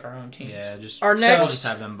going to pick our own teams. Yeah, just Our we'll next- just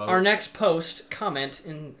have them vote. Our next post, comment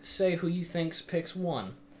and say who you think's picks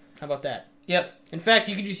won. How about that? Yep. In fact,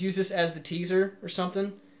 you could just use this as the teaser or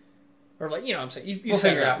something. Or like, you know what I'm saying. You We'll set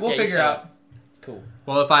figure it out. We'll Yeah, you figure set out. Cool.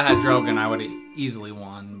 Well, if I had Drogon, I would have easily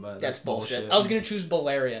won, but That's bullshit. I was going to choose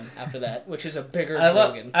Balerion after that, which is a bigger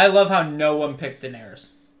Drogon. I love how no one picked Daenerys.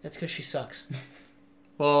 That's because she sucks.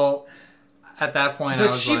 Well, at that point, I But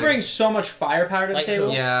was she like, brings so much firepower to the Like table.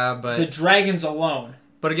 who? yeah, but The dragons alone.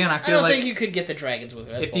 but again, I I feel don't like think you could get the dragons with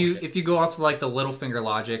her. That's if you go off like the Littlefinger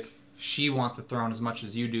logic, she wants the throne as much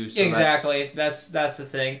as you do. So Exactly. That's the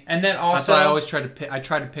thing. And then That's also, why I always tried to pick. I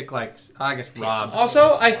tried to pick like I guess Rob.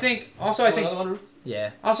 also I think Another one, Ruth?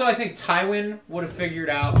 Yeah. Also, I think Tywin would have figured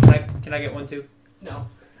out. Can I get one too? No.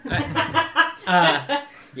 Uh,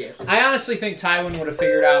 Yes. I honestly think Tywin would have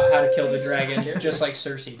figured out how to kill the dragon, just like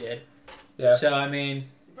Cersei did. Yeah. So I mean,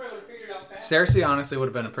 Cersei honestly would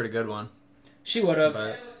have been a pretty good one, she would have.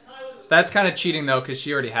 but that's kind of cheating though because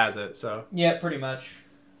she already has it. So, Yeah, pretty much.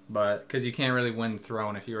 but because you can't really win the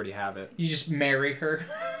throne if you already have it. You just marry her.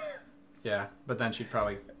 Yeah, but then she'd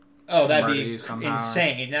probably. Oh, that'd Murder be you somehow.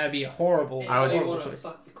 insane. That'd be a horrible. I would- horrible want to choice.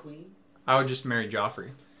 fuck the queen? I would just marry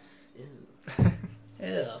Joffrey.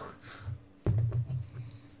 Ugh.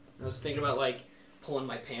 I was thinking about like pulling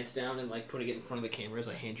my pants down and like putting it in front of the camera as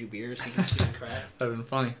I hand you beer so you can see the crack. That'd been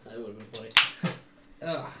funny. That would have been funny.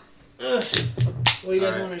 Ugh. Well, you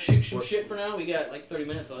guys Alright. want to shoot some What- shit for now? We got like 30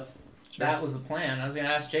 minutes left. Sure. That was the plan. I was gonna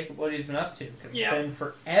ask Jacob what he's been up to because Yeah. it's been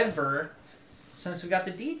forever since we got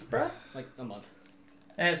the deets, bruh. Like a month.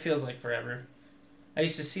 And it feels like forever. I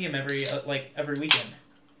used to see him every weekend.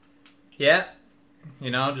 Yeah,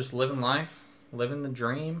 you know, just living life, living the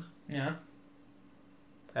dream, Yeah.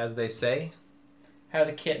 as they say. How are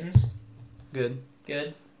the kittens? Good.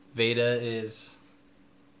 Good. Veda is,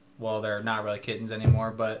 well, they're not really kittens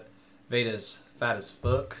anymore, but Veda's fat as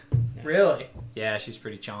fuck. Really? Yeah, she's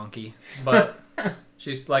pretty chonky, but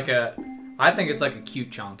she's like I think it's like a cute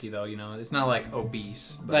chonky though. You know, it's not like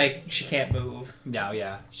obese. But Like she can't move.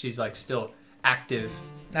 yeah, she's like still active,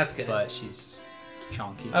 That's good. but she's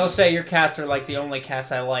chonky. I will say your cats are like the only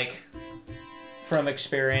cats I like from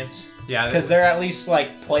experience Yeah, because they're at least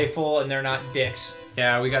like playful and they're not dicks.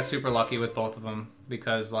 yeah, we got super lucky with both of them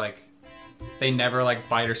because like they never like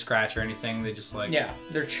bite or scratch or anything. They just like Yeah,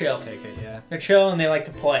 they're chill. take it. Yeah, They're chill and they like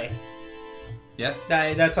to play. yeah.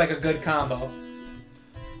 That's like a good combo.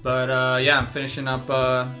 But yeah, I'm finishing up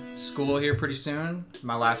school here pretty soon.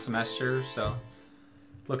 My last semester, so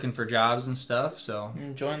looking for jobs and stuff. So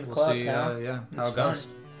Join the we'll club, see. pal. Yeah, It's how it fun. goes.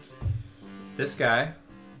 This guy,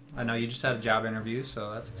 I know you just had a job interview,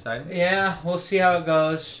 so that's exciting. Yeah, we'll see how it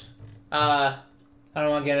goes. I don't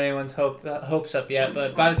want to get anyone's hopes up yet,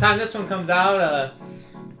 but by the time this one comes out,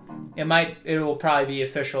 it will probably be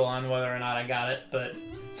official on whether or not I got it. But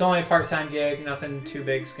it's only a part-time gig. Nothing too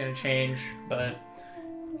big's gonna change, but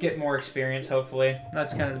get more experience hopefully.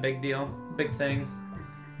 That's kind of the big deal, big thing.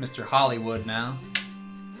 Mr. Hollywood now.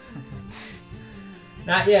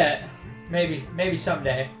 Not yet. Maybe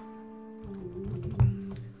someday.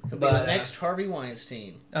 He'll be But, the next Harvey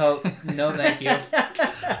Weinstein. Oh no, thank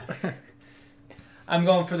you. I'm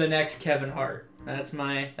going for the next Kevin Hart. That's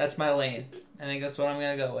my lane. I think that's what I'm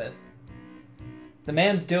gonna go with. The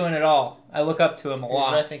man's doing it all. I look up to him a Here's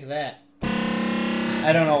what I lot. think of that.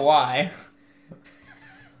 I don't know why.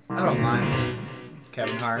 I don't mind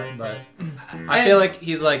Kevin Hart, but I feel like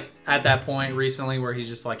he's like at that point recently where he's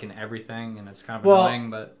just like in everything, and it's kind of Well, annoying.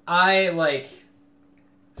 But I like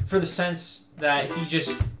for the sense that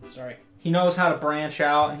he knows how to branch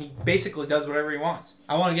out and he basically does whatever he wants.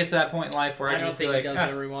 I want to get to that point in life where I, I can don't just be think like, he does "Ah."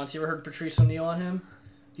 whatever he wants. You ever heard Patrice O'Neal on him?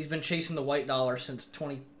 He's been chasing the white dollar since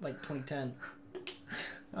 2010.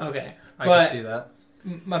 Okay, I but can see that.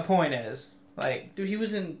 my point is like Dude, he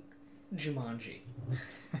was in Jumanji.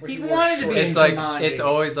 where He wore wanted to be shorts. It's like Jumanji. it's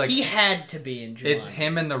always like He had to be in Jumanji. it's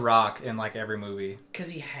him and The Rock in like every movie Because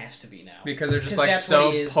he has to be now. because they're just 'Cause like that's so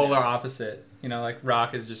what he is polar now. opposite. You know, like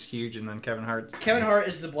Rock is just huge, and then Kevin Hart's. Kevin Hart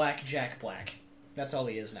is the Black Jack Black. That's all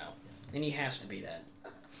he is now. And he has to be that.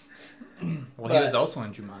 Well, But- he was also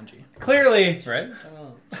in Jumanji, Clearly, right?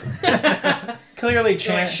 Oh. clearly, You're like,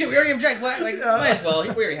 Chance. shit, we already have Jack Black. Like, might as well. We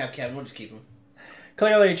already have Kevin. We'll just keep him.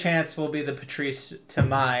 Clearly, Chance will be the Patrice to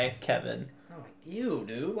my Kevin. Oh, ew,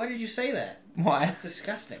 dude. Why did you say that? Why? That's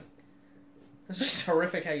disgusting. That's just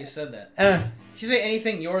horrific how you said that. Uh, If you say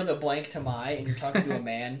anything, you're the blank to my, and you're talking to a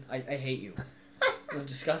man, I hate you. It's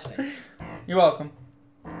disgusting. you're welcome.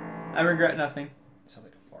 I regret nothing. Sounds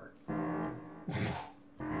like a fart.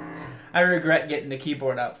 I regret getting the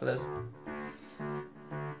keyboard out for this.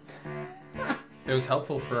 It was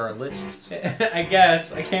helpful for our lists. I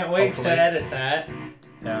guess. I can't wait Hopefully. to edit that.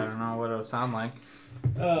 Yeah, I don't know what it'll sound like.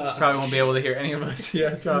 Uh, Probably won't be able to hear any of us.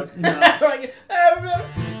 Yeah, talk. no. Like,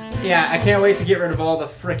 Yeah, I can't wait to get rid of all the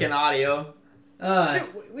freaking audio.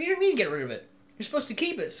 dude, we don't mean to get rid of it. You're supposed to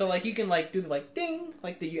keep it, so like you can like do the like ding,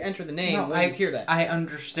 like the you enter the name No, when you hear that. I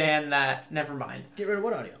understand that. Never mind. Get rid of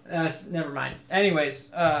what audio? Never mind. Anyways,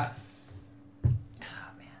 oh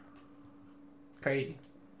man, crazy.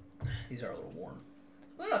 These are a little warm.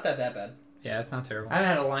 They're not that bad. Yeah, it's not terrible. I haven't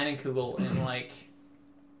had a Leinenkugel in like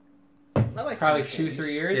I like probably some 2-3 candies.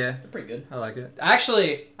 years. Yeah, They're pretty good. I like it.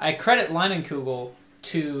 Actually, I credit Leinenkugel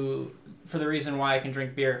for the reason why I can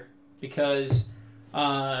drink beer because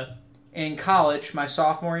in college, my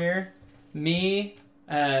sophomore year, me,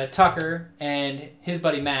 Tucker, and his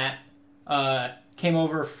buddy Matt came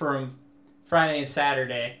over from Friday and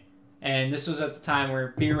Saturday, and this was at the time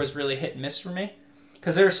where beer was really hit and miss for me.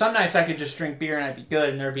 Because there were some nights I could just drink beer and I'd be good,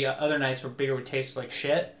 and there'd be other nights where beer would taste like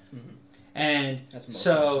shit. Mm-hmm. And That's most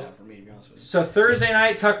so, nights now for me, to be honest with you. so Thursday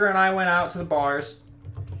night, Tucker and I went out to the bars.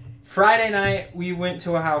 Friday night, we went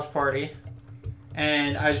to a house party,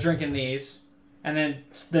 and I was drinking these. And then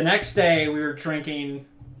the next day, we were drinking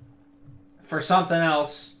for something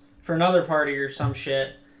else, for another party or some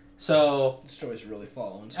shit. So, The story's really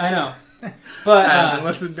following. I know. But, I haven't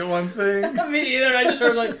listened to one thing. Me either. I just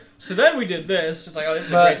heard like, so then we did this. It's like, oh, this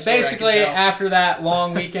is a great but story. basically, I can tell. after that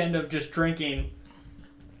long weekend of just drinking,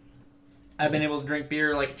 I've been able to drink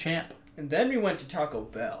beer like a champ. And then we went to Taco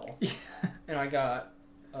Bell, and I got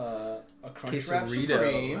a Crunch Wrap Quesarito.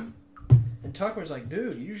 Supreme. And Tucker was like,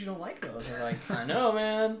 "Dude, you usually don't like those." I was like, "I know,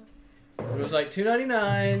 man." It was like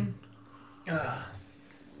 $2.99.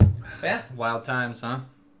 Yeah. Wild times, huh?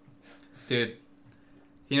 Dude,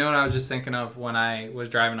 you know what I was just thinking of when I was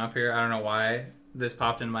driving up here? I don't know why this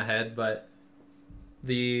popped into my head, but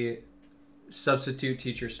the substitute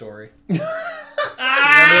teacher story.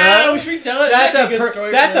 Ah, should we tell it? That's a good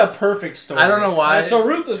story. that's for a this. perfect story. I don't know why. So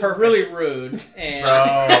Ruth was really rude, and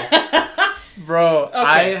Bro, Okay.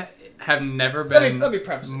 I have never been let me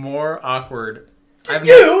preface it. more awkward. You, it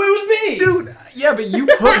was me, Dude, yeah, but you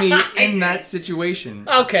put me in that situation.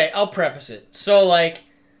 Okay, I'll preface it. So, like,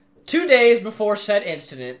 2 days before said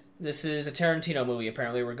incident, this is a Tarantino movie,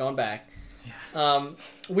 apparently, we're going back. Yeah.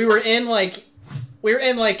 We were in, like,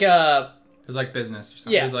 It was like business or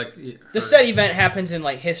something. Yeah. It was like the said event happens in,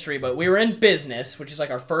 like, history, but we were in business, which is,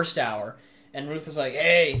 like, our first hour, and Ruth was like,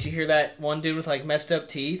 hey, did you hear that one dude with, like, messed up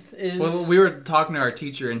teeth is... Well, we were talking to our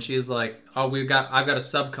teacher, and she's like, "Oh, I've got a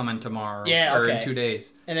sub coming tomorrow, Yeah, or okay. in 2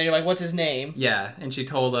 days." And then you're like, what's his name? Yeah, and she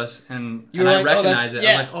told us, and You were I like, oh, recognized it.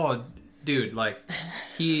 that's- I was like, "Oh, dude, like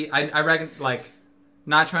I reckon, like,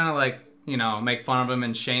 not trying to like make fun of him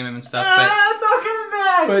and shame him and stuff, it's all coming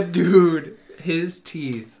back. but dude, his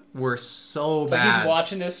teeth were so It's like bad. he's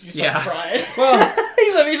watching this, just Yeah. like crying.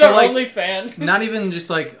 Well, he's our like- only fan. Not even just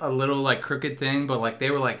like a little like crooked thing, but like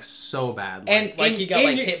they were like so bad. Like, and Like, he got,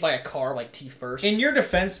 like, your, hit by a car, like, teeth first. in your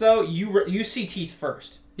defense, though, you see teeth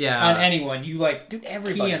first yeah, on anyone. You like Dude, key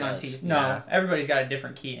everybody in on does. teeth. No, Yeah. everybody's got a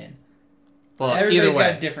different key in. well, Everybody's either got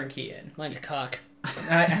a way, different key in. Mine's a cock.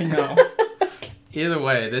 I know. either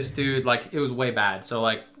way, this dude like it was way bad. So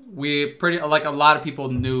like we pretty like a lot of people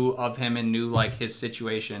knew of him and knew like his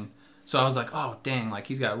situation. So I was like, oh dang, like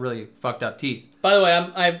he's got really fucked up teeth. By the way,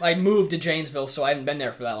 I moved to Janesville, so I haven't been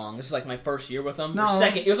there for that long. This is like my first year with them. No.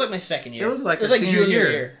 Second. It was like my second year. It was like our junior senior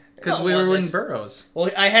year. year. Because No, we it were in wasn't. Burroughs.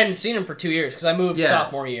 Well, I hadn't seen him for 2 years because I moved Yeah.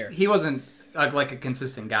 sophomore year. He wasn't like a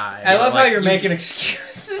consistent guy. I love how Like, you're you- making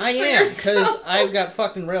excuses. I for am because yourself. I got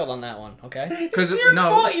fucking railed on that one. Okay. Because your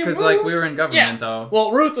fault you like we moved. were in government Yeah. though.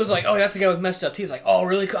 Well, Ruth was like, "Oh, that's the guy with messed up teeth." He's like, "Oh,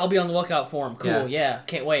 really? I'll be on the lookout for him." Cool. Yeah. Yeah.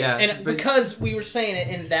 Can't wait. Yeah, and so- but- because we were saying it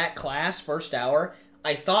in that class, first hour,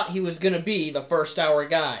 I thought he was gonna be the first hour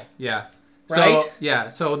guy. Yeah. Right? So yeah.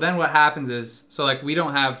 So then what happens is like we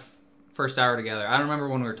don't have first hour together. I don't remember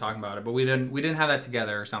when we were talking about it, but we didn't have that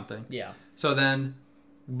together or something. Yeah. So then,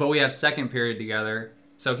 but we have second period together.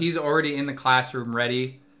 So he's already in the classroom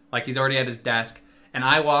ready. Like, he's already at his desk. And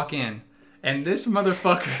I walk in. And this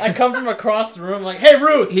motherfucker... I come from across the room like, hey,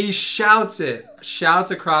 Ruth! He shouts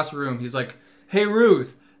across the room. He's like, hey,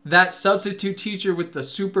 Ruth, that substitute teacher with the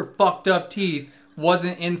super fucked up teeth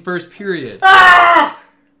wasn't in first period. Ah!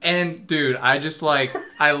 And, dude, I just, like,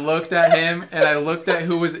 I looked at him and I looked at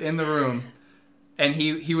who was in the room. And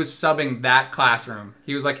he was subbing that classroom.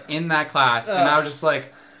 He was, like, in that class. And I was just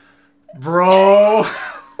like, bro...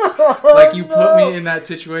 like, you put me in that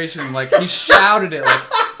situation. Like, he shouted it. Like,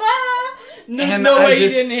 There's no way he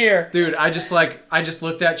didn't hear. Dude, I just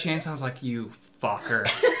looked at Chance and I was like, you fucker.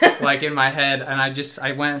 Like, in my head. And I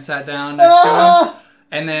went and sat down next to him.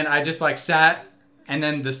 And then I just, like, sat. And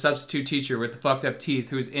then the substitute teacher with the fucked up teeth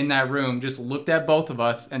who's in that room just looked at both of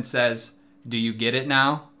us and says, do you get it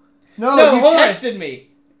now? No, you texted me.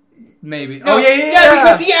 Maybe. No, yeah,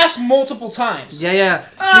 because he asked multiple times. Yeah.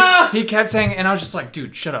 He kept saying, and I was just like,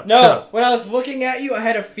 dude, shut up. No, shut up. When I was looking at you, I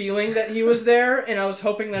had a feeling that he was there, and I was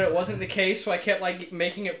hoping that it wasn't the case, so I kept, like,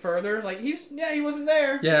 making it further. Like, he wasn't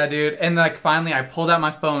there. Yeah, dude. And, like, finally, I pulled out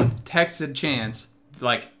my phone, texted Chance,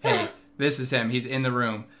 like, hey, this is him. He's in the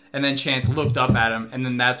room. And then Chance looked up at him, and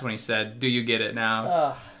then that's when he said, do you get it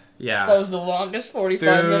now? Yeah. That was the longest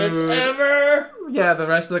 45 minutes ever. Yeah, the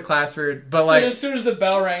rest of the class period. But, like... Dude, as soon as the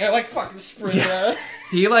bell rang, I, like, fucking sprinted out.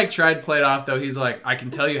 He, like, tried to play it off, though. He's like, I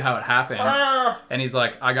can tell you how it happened. And he's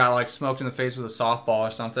like, I got, like, smoked in the face with a softball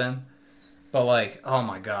or something. But, like, oh,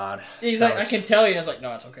 my God. He's like, I can tell you. And I was like,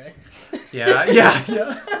 no, it's okay. Yeah.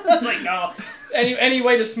 I was like, no. Any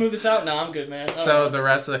way to smooth this out? No, I'm good, man. So the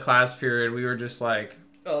rest of the class period, we were just, like,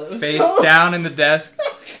 face so... down in the desk.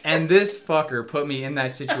 And this fucker put me in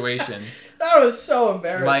that situation. That was so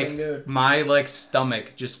embarrassing, like, dude. My, like,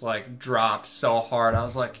 stomach just, like, dropped so hard. I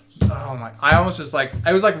was like, oh, my... I almost just, like...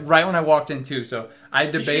 I was, like, right when I walked in, too. So I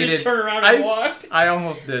debated... You just turned around and walked? I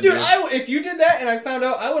almost did, dude. If you did that and I found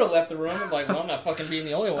out, I would have left the room. I'm like, well, I'm not fucking being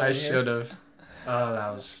the only one I here. should have. Oh,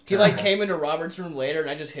 that was... He, like, came into Robert's room later and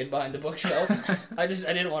I just hid behind the bookshelf. I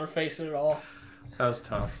didn't want to face it at all. That was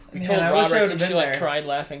tough. We told Roberts and she, like, cried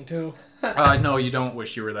laughing, too. No, you don't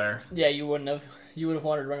wish you were there. Yeah, you wouldn't have. You would have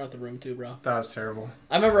wanted to run out the room too, bro. That was terrible.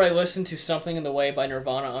 I remember I listened to Something in the Way by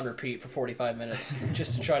Nirvana on repeat for 45 minutes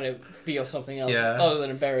just to try to feel something else other than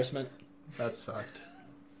embarrassment. That sucked.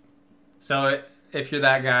 So if you're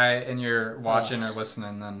that guy and you're watching or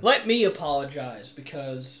listening, then... Let me apologize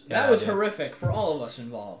because that was horrific for all of us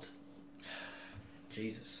involved.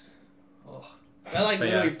 Jesus. Oh. That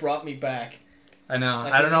literally brought me back. I know.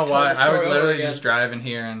 Like, I don't know why. I was literally again. just driving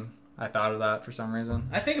here and I thought of that for some reason.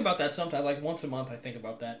 I think about that sometimes. Like, once a month I think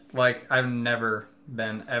about that. Like, I've never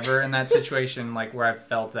been ever in that situation, like, where I've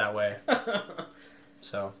felt that way.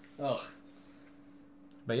 So. Ugh.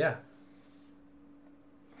 But yeah.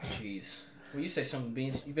 Jeez. Will you say something,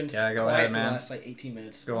 Beans? You've been quiet ahead, for the last, like, 18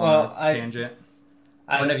 minutes. Go on a tangent.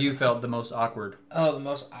 When have you felt the most awkward? Oh, the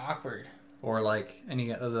most awkward. Or, like,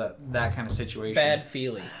 any of that kind of situation? Bad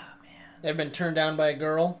feeling. Oh, man. Ever been turned down by a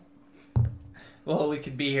girl? Well, we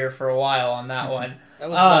could be here for a while on that one. That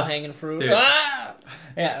was low-hanging fruit. Dude.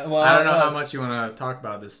 Yeah, well... I don't know how much you want to talk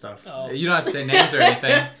about this stuff. Oh. You don't have to say names or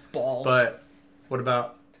anything. Balls. But what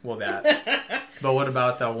about... Well, that. But what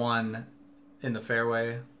about the one in the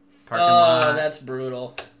fairway parking lot? Oh, that's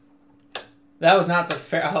brutal. That was not the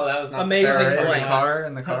fair... Oh, that was not amazing. The fair.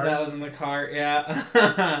 In the car? That was in the car,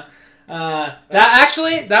 yeah.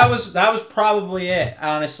 That was probably it,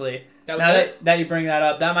 honestly. That you bring that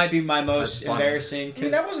up, that might be my most embarrassing. I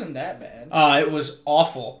mean, that wasn't that bad. It was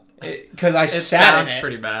awful because I sat in it. It sounds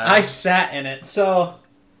pretty bad. I sat in it. So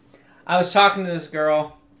I was talking to this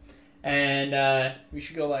girl, and we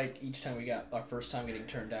should go like each time we got our first time getting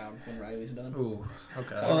turned down when Riley's done. Ooh,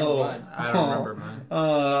 okay. I don't remember mine.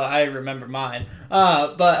 I remember mine.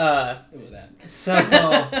 But it was that.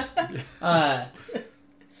 So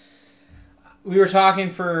we were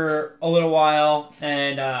talking for a little while,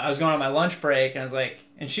 and I was going on my lunch break, and I was like,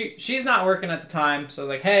 and she's not working at the time, so I was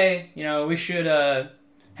like, hey, we should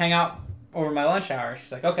hang out over my lunch hour.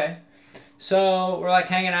 She's like, okay. So we're like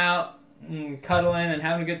hanging out, and cuddling, and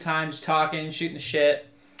having a good time, just talking, shooting the shit.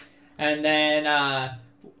 And then,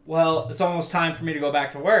 it's almost time for me to go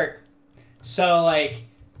back to work. So, like,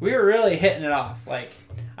 we were really hitting it off. Like,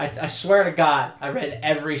 I swear to God, I read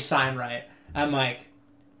every sign right. I'm like,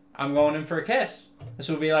 I'm going in for a kiss. This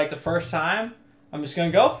will be like the first time. I'm just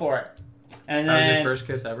gonna go for it. And then, that was your first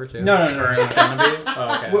kiss ever too? No. Or it's gonna be?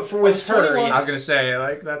 Oh, okay. With her. I was gonna say,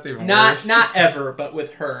 like, that's even worse. Not ever, but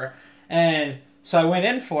with her. And so I went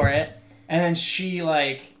in for it, and then she,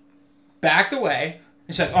 like, backed away.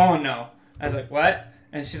 And she's like, oh no. I was like, what?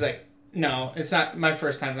 And she's like, no, it's not my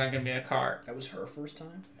first time. I'm not going to be in a car. That was her first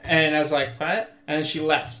time? And I was like, what? And then she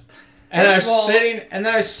left. And I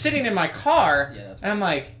was sitting in my car, and I'm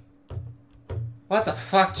like, what the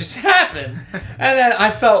fuck just happened? And then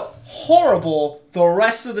I felt horrible the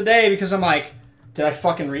rest of the day because I'm like, did I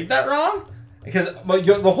fucking read that wrong? Because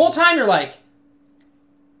the whole time you're like,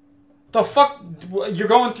 the fuck, you're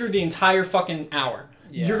going through the entire fucking hour.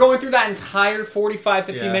 Yeah. You're going through that entire 45,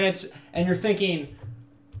 50 minutes, and you're thinking,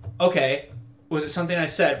 okay, was it something I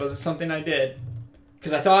said? Was it something I did?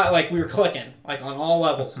 Because I thought, like, we were clicking, like, on all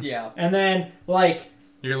levels. Yeah. And then, like...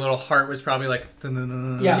 Your little heart was probably like...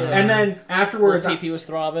 Yeah, and then afterwards... PP was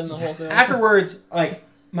throbbing the whole thing. Afterwards, like,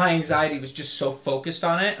 my anxiety was just so focused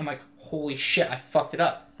on it. I'm like, holy shit, I fucked it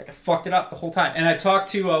up. Like, I fucked it up the whole time. And I talked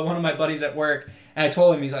to one of my buddies at work, and I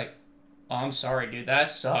told him, he's like, oh, I'm sorry, dude,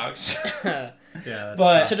 that sucks. Yeah,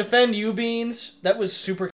 but to defend you, Beans, that was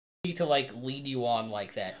super key to, like, lead you on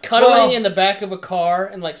like that. Cuddling in the back of a car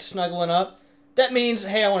and, like, snuggling up, that means,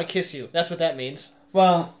 hey, I want to kiss you. That's what that means.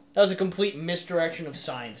 Well... That was a complete misdirection of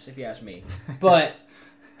science, if you ask me. But...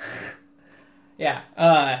 yeah,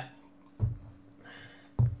 I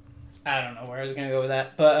don't know where I was going to go with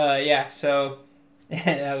that. But, yeah, so...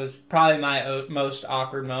 that was probably my most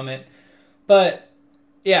awkward moment. But,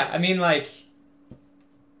 yeah, I mean, like...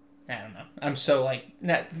 I don't know. I'm so, like...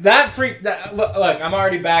 That freak... Look, I'm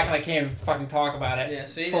already back and I can't even fucking talk about it. Yeah,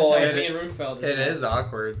 see? That's how me and Ruth felt. It is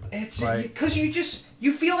awkward. It's... Because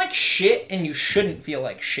you feel like shit and you shouldn't feel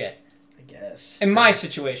like shit. I guess. In my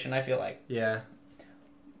situation, I feel like. Yeah.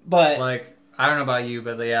 But... Like, I don't know about you,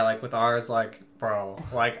 but yeah, like, with ours, like, bro,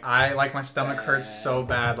 like, my stomach hurts so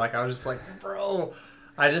bad. Like, I was just like, bro...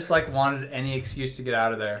 I just, like, wanted any excuse to get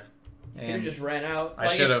out of there. You could have just ran out.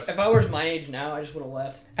 I should have. If I was my age now, I just would have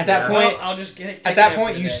left. At that point, I'll just get it. At that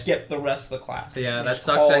point, you skip the rest of the class. So yeah, that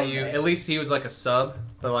sucks that you. At least he was like a sub,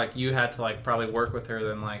 but like you had to like probably work with her.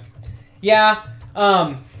 Then like. Yeah.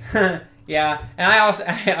 Yeah. And I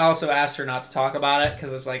also asked her not to talk about it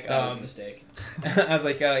because it's like that was a mistake. I was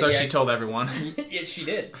like, so she told everyone. Yeah, she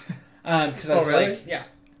did. Because I was like, yeah.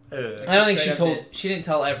 I don't think she told. She didn't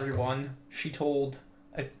tell everyone. She told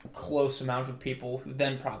a close amount of people who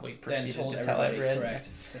then probably proceeded to tell everyone. Correct.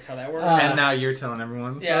 That's how that works. And now you're telling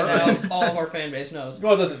everyone. So. Yeah, now all of our fan base knows.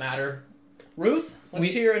 Well, it doesn't matter. Ruth, let's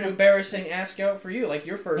hear an embarrassing ask out for you, like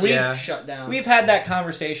your first shut down. We've had that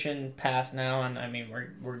conversation past now, and I mean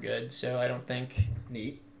we're good, so I don't think.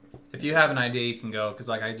 Neat. If you have an idea, you can go, because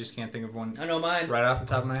like I just can't think of one. I know mine. Right off the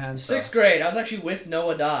top of my head. So. 6th grade, I was actually with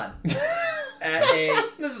Noah Dodd.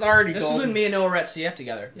 This is already This is when me and Noah were at CF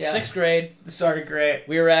together. Yeah. 6th grade. This is already great.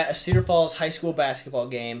 We were at a Cedar Falls high school basketball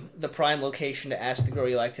game, the prime location to ask the girl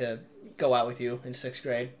you like to go out with you in 6th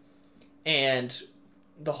grade. And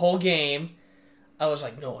the whole game, I was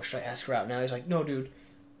like, no, should I ask her out now? He's like, no, dude.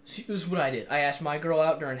 See, this is what I did. I asked my girl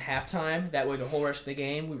out during halftime. That way the whole rest of the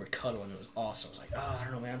game, we were cuddling. It was awesome. I was like, oh, I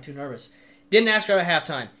don't know, man. I'm too nervous. Didn't ask her out at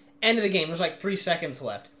halftime. End of the game. There was like 3 seconds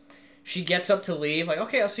left. She gets up to leave. Like,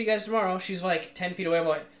 okay, I'll see you guys tomorrow. She's like 10 feet away. I'm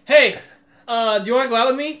like, hey, do you want to go out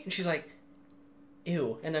with me? And she's like,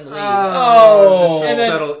 ew. And then leaves. Oh, just a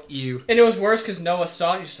subtle ew. And it was worse because Noah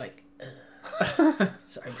saw it. He's just like,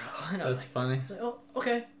 sorry, bro. And I was That's funny. Like, oh,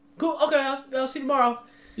 okay. Cool. Okay, I'll see you tomorrow.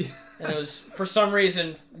 Yeah. And it was, for some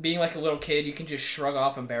reason, being like a little kid, you can just shrug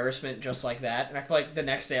off embarrassment just like that. And I feel like the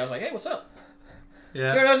next day I was like, hey, what's up?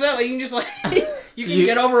 Yeah. You know that? Like, you can just like, you can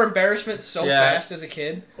get over embarrassment so fast as a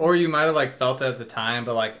kid. Or you might have like felt it at the time,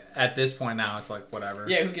 but like at this point now, it's like whatever.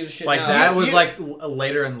 Yeah, who gives a shit like now? That was like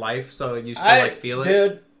later in life, so you still like feel it.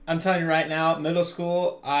 Dude, I'm telling you right now, middle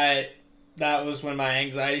school, that was when my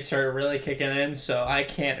anxiety started really kicking in, so I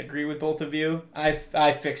can't agree with both of you. I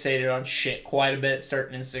fixated on shit quite a bit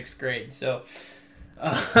starting in 6th grade, so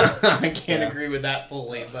I can't agree with that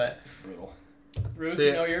fully, but... Brutal. Ruth,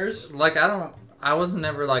 you know yours? Like, I was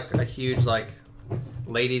never like a huge like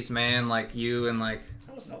ladies man like you, and like...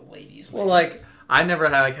 I wasn't a ladies man. Well, like, I never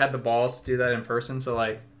had the balls to do that in person, so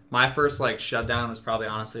like, my first like shutdown was probably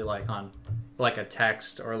honestly like on... like a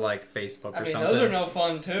text or like Facebook or something. Those are no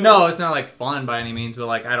fun too. No, it's not like fun by any means, but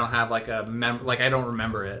like I don't have like a like I don't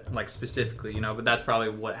remember it like specifically, you know. But that's probably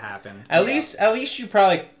what happened. At least you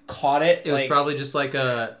probably caught it. It was probably just like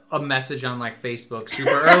a message on like Facebook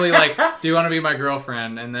super early, like, do you want to be my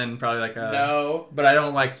girlfriend? And then probably like a no. But I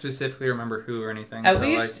don't like specifically remember who or anything. At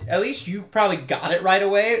least you probably got it right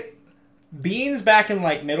away. Beans back in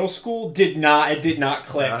like middle school did not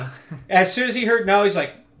click. As soon as he heard no, he's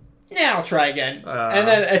like, yeah, I'll try again. And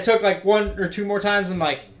then it took like 1 or 2 more times. I'm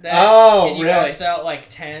like, and you asked out like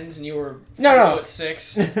 10s and you were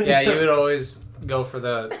 6. Yeah, you would always go for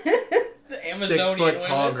the Amazonian 6 foot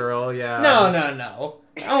tall women. girl. Yeah. No.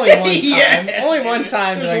 Only one time. Yes, only one dude.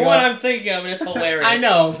 time. did I There's go- one I'm thinking of, and it's hilarious. I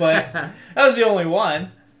know, but that was the only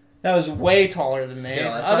one. That was way taller than me.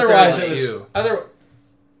 Still, that's Otherwise, not it was you. other.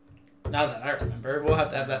 Now that I remember, we'll have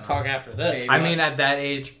to have that talk after this. Maybe. I mean, at that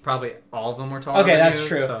age, probably all of them were taller. Okay, than that's you,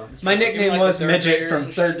 true. So. My Even nickname like the was third midget graders from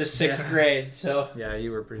and 3rd shit. to 6th grade. So Yeah,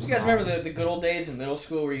 you were pretty. You guys small. remember the good old days in middle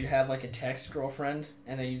school where you'd have like a text girlfriend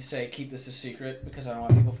and then you'd say, keep this a secret because I don't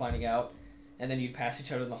want people finding out. And then you'd pass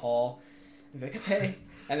each other in the hall and be like, hey.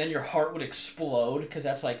 And then your heart would explode because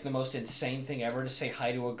that's like the most insane thing ever to say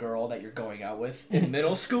hi to a girl that you're going out with in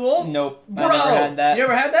middle school. nope, Bro! I never had that. You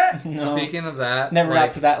never had that? No, Speaking of that, never like,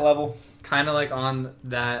 got to that level. kind of like on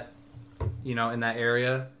that, in that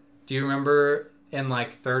area. Do you remember in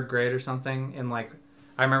like 3rd grade or something? In like,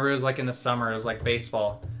 I remember it was like in the summer. It was like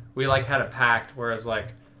baseball. We like had a pact where it was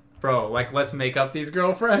like, bro, like let's make up these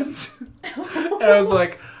girlfriends. And I was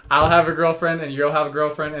like, I'll have a girlfriend and you'll have a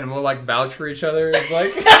girlfriend and we'll like vouch for each other. It's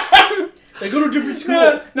like They go to a different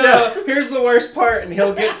school. No, here's the worst part, and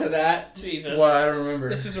he'll get to that. Jesus. well, I don't remember.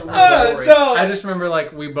 This is a real story. So I just remember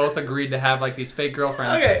like we both agreed to have like these fake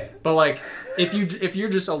girlfriends. okay. But like if you're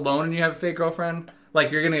just alone and you have a fake girlfriend, like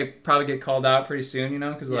you're gonna probably get called out pretty soon,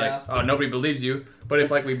 because Yeah. like oh nobody believes you. But if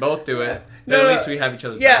like we both do it, No, then no. at least we have each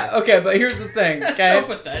other's Yeah, back. okay, but here's the thing. That's Okay. so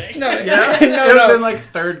pathetic. No, Yeah, no, it was no. in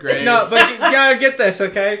like 3rd grade. No, but you gotta get this,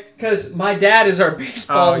 okay? Because my dad is our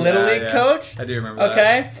baseball Oh, little yeah, league yeah. coach. I do remember that.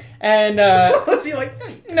 Okay, and Was he like,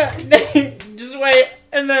 hey? no, just wait.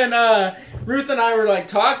 And then Ruth and I were like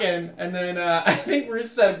talking, and then I think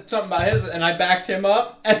Ruth said something about his, and I backed him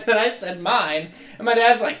up, and then I said mine, and my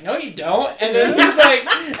dad's like, "No, you don't." And then he's like,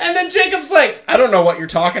 and then Jacob's like, "I don't know what you're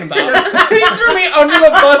talking about." He threw me under the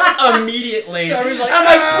bus immediately. So everyone's like, I'm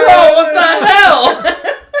like, "Bro, what the hell?"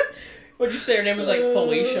 What'd you say? Her name was like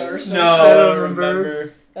Felicia or something? No, I I don't don't remember.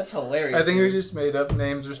 remember. That's hilarious. I think we dude. just made up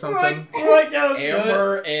names or We're something. like, that was good.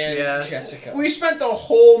 Amber and Yeah. Jessica. We spent the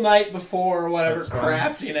whole night before or whatever That's fun.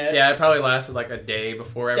 crafting it. Yeah, it probably lasted like a day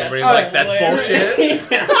before That's everybody's like, "That's hilarious.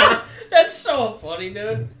 bullshit." That's so funny,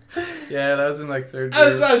 dude. Yeah, that was in like 3rd I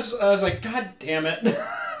grade. was like, God damn it.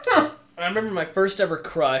 I remember my first ever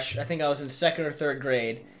crush. I think I was in 2nd or 3rd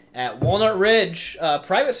grade at Walnut Ridge,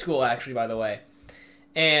 private school actually, by the way.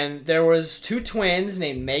 And there was 2 twins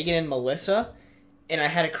named Megan and Melissa, and I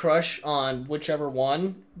had a crush on whichever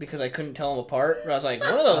one because I couldn't tell them apart. But I was like,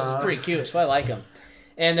 one of those is pretty cute, so I like them.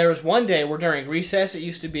 And there was one day where during recess, it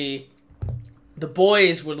used to be the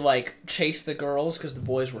boys would like chase the girls because the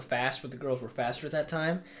boys were fast, but the girls were faster at that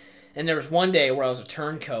time. And there was one day where I was a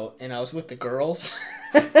turncoat and I was with the girls,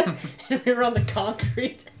 and we were on the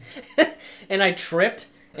concrete, and I tripped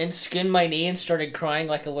and skinned my knee and started crying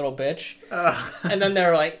like a little bitch. And then they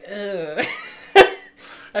were like, ugh.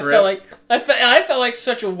 I Rip. felt like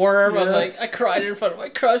such a worm. I was Yeah. like, I cried in front of my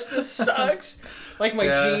crush. This sucks. Like my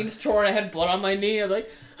Yeah. jeans tore. I had blood on my knee. I was like,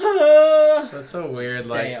 ah. That's so weird.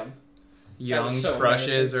 Like Damn. young was so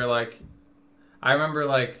crushes or like, I remember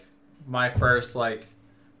like my first like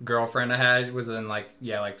girlfriend I had was in like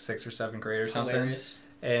 6th or 7th grade or something. Hilarious.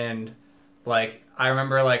 And like I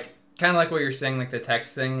remember like kind of like what you're saying, like the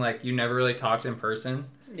text thing, like you never really talked in person.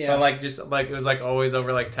 Yeah. But like just like it was like always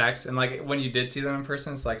over like text, and like when you did see them in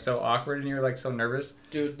person, it's like so awkward and you were like so nervous.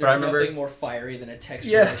 Dude, But I there's remember- nothing more fiery than a text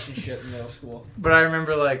Yeah. relationship in middle school. But I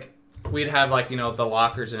remember like we'd have like the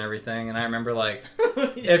lockers and everything, and I remember like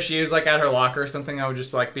if she was like at her locker or something, I would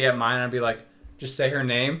just like be at mine and I'd be like just say her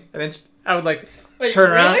name, and then I would like Wait,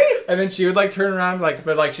 turn around, really? and then she would like turn around like,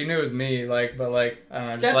 but like she knew it was me, like, but like I don't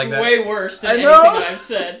know, just That's like that. way worse than I anything know. I've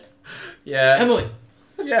said. Yeah, Emily,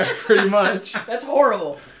 yeah, pretty much. that's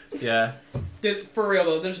horrible. Yeah, Dude, for real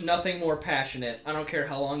though, there's nothing more passionate, I don't care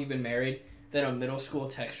how long you've been married, than a middle school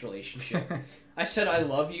text relationship. I said I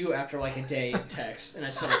love you after like a day in text, and I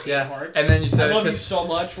said 8 yeah, hearts. and then you I said love it you to, so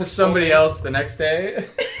much. to somebody else the next day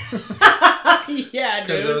Yeah,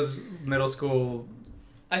 because dude. those middle school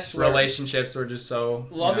I swear. relationships were just so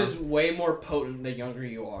Love you know, is way more potent the younger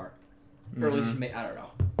you are. Or at least, Mhm. I don't know.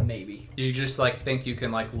 Maybe. you just like think you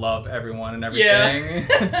can like love everyone and Yeah.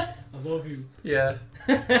 everything. I love you. Yeah,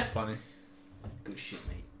 it's funny. Good shit,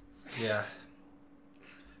 mate. Yeah.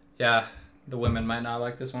 Yeah, the women might not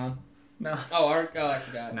like this one. No. Oh, I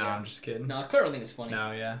forgot. No, yeah. I'm just kidding. No, Claire will think it's funny.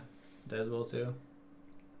 No, yeah. Des will too.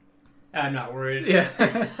 I'm not worried. Yeah.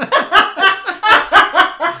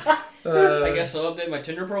 I guess I'll update my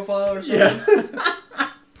Tinder profile or something.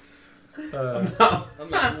 Yeah. I'm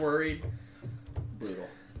not worried. Brutal.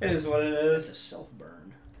 It is what it It's is. a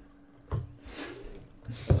self-burn.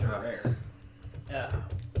 Those are rare. Yeah.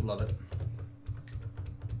 Love it.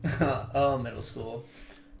 Oh, middle school.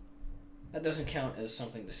 That doesn't count as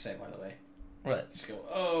something to say, by the way. What? Just go,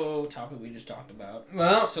 oh, topic we just talked about.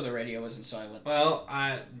 Well, So the radio wasn't silent.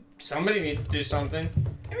 somebody needs to do something.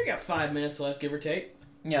 Hey, we got 5 minutes left, give or take.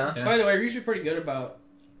 Yeah. Yeah. By the way, we're usually pretty good about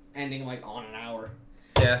ending like on an hour.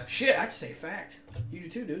 Yeah. Shit, I have to say fact. You do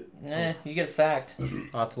too, dude. You get a fact.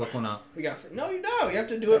 I'll have to look one up. We got no, you don't. You have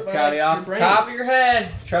to do it It's by gotta like, be your off the brain. top of your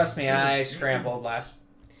head. Trust me, I scrambled last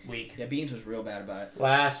week. Yeah, Beans was real bad about it.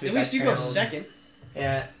 Last week. At least I you go scrambled. second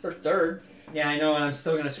Yeah. or third. Yeah, I know, and I'm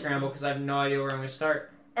still gonna scramble because I have no idea where I'm gonna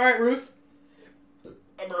start. All right, Ruth.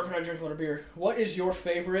 I'm burping. I drink a lot of beer. What is your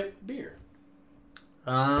favorite beer?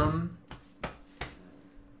 I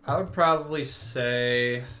would probably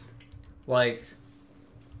say, like,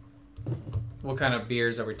 what kind of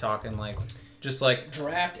beers are we talking? Like, just like,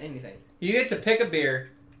 Draft anything. You get to pick a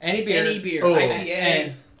beer, any beer, Any beer. Oh.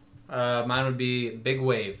 IPA. and mine would be Big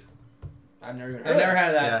Wave. I've never even heard I've of never it.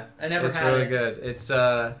 had that. Yeah, I never it's had really it. good. It's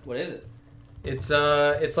What is it?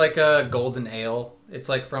 it's like a golden ale. It's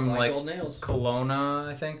like from like Gold Nails. Kelowna,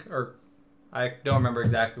 I think, or I don't remember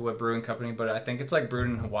exactly what brewing company, but I think it's like brewed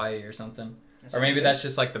in Hawaii or something. Or maybe that's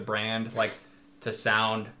just like the brand, like to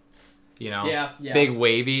sound, you know, yeah. big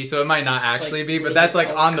wavy. So it might not It's actually like be, but really that's like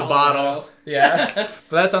col- on the Colorado. bottle. Yeah, but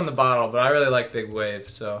that's on the bottle. But I really like Big Wave,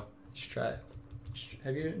 so you should try it.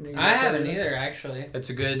 Have you? I haven't either, actually. It's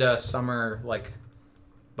a good summer like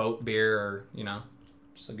boat beer, or you know,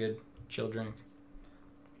 just a good chill drink.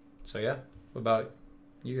 So yeah, what about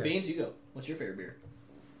you guys? Beans, you go. What's your favorite beer?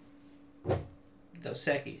 Dos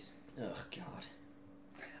Equis. Oh God.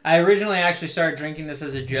 I originally actually started drinking this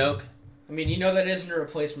as a joke. I mean, you know that isn't a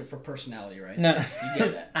replacement for personality, right? No, You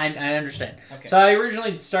get that. I understand. Okay. So I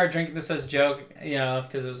originally started drinking this as a joke, you know,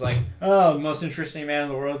 because it was like, oh, the most interesting man in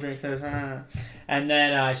the world drinks this. And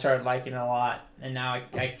then I started liking it a lot, and now I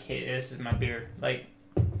can't, this is my beer. Like,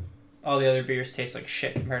 all the other beers taste like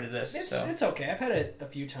shit compared to this. It's okay. I've had it a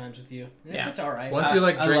few times with you. Yeah. It's all right. Once you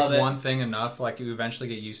like I drink love it. one thing enough, like you eventually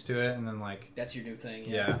get used to it, and then like That's your new thing.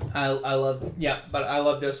 yeah. I love, but I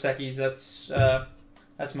love Dos Equis.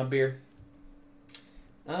 That's my beer.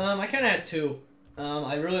 I kind of had two.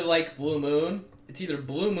 I really like Blue Moon. It's either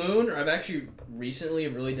Blue Moon or I've actually recently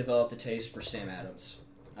really developed a taste for Sam Adams.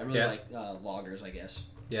 I really Yeah. like lagers, I guess.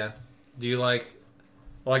 Yeah. Do you like?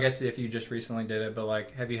 Well, I guess if you just recently did it, but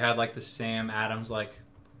like, have you had like the Sam Adams like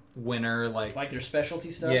winter like? Like their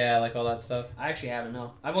specialty stuff. Yeah, like all that stuff. I actually haven't.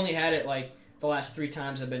 No, I've only had it like the last 3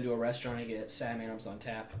 times I've been to a restaurant. I get Sam Adams on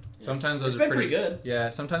tap. Sometimes those it's are been pretty good. Yeah,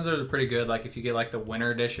 sometimes those are pretty good. Like if you get like the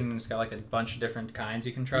winter edition, and it's got like a bunch of different kinds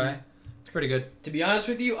you can try. It's pretty good. To be honest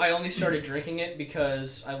with you, I only started drinking it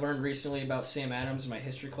because I learned recently about Sam Adams in my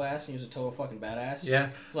history class, and he was a total fucking badass. Yeah.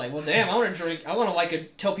 It's like, well, damn, I want to drink. I want to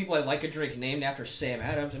tell people I like a drink named after Sam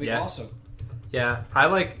Adams. It'd be Yeah. awesome. Yeah, I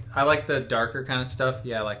like the darker kind of stuff.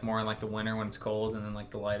 Yeah, like more in like the winter when it's cold, and then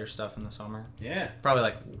like the lighter stuff in the summer. Yeah. Probably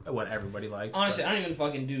like what everybody likes. Honestly, but- I don't even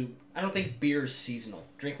fucking do. I don't think beer is seasonal.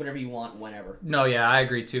 Drink whatever you want, whenever. No, yeah, I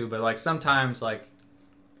agree too. But like sometimes like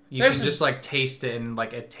you There's can this- just like taste it, and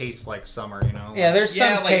like it tastes like summer. You know. Yeah, there's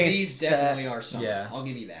Yeah, some like tastes these that definitely are summer. Yeah. I'll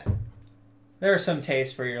give you that. there are some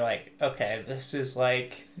tastes where you're like, okay, this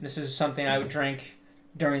is something I would drink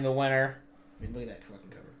during the winter. I mean, look at that fucking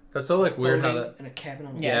cover. That's so like weird how Boating that. in a cabin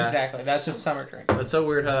on a Yeah, Yeah. exactly. That's a summer drink. That's so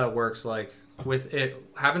weird how that works. Like with it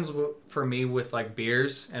happens for me with like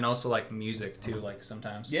beers and also like music too. Like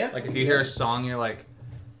sometimes. Yeah. Like if you hear a song, you're like,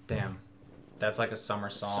 damn, that's like a summer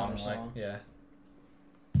song. Summer like song. yeah.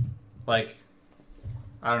 Like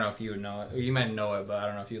I don't know if you would know it. You might know it, but I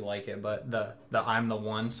don't know if you like it. But the "I'm the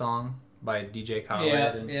One" song by DJ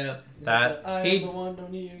Khaled. and yeah. That I he- am the one,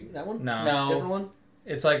 don't need that one. no, No. Different one.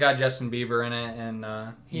 it's like got Justin Bieber in it and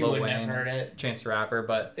He Lil wouldn't Wayne, have heard it. Chance the Rapper.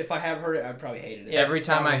 But If I have heard it, I'd probably hated it. Yeah, every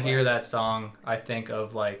time I probably. hear that song, I think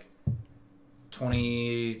of like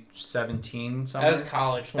 2017 summer. That was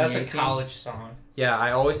college. That's a 2018. college song. Yeah,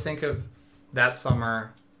 I always think of that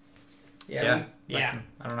summer. Yeah. Like,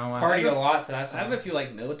 I don't know why. Partied a lot to that I song. have a few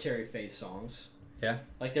like military phase songs. Yeah.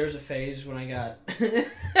 Like there was a phase when I got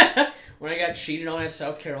when I got cheated on at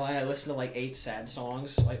South Carolina. I listened to like 8 sad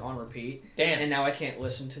songs like on repeat, Damn. and now I can't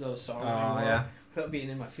listen to those songs Oh anymore yeah. without being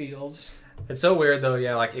in my feels. It's so weird though.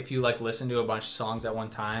 Yeah, like if you like listen to a bunch of songs at one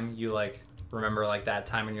time, you like remember like that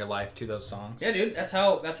time in your life to those songs. Yeah, dude. That's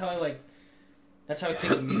how I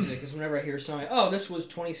think of music. Is whenever I hear a song, oh, this was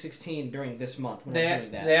 2016 during this month when I was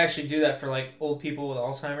doing that. They actually do that for like old people with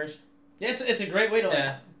Alzheimer's. Yeah, it's a great way to like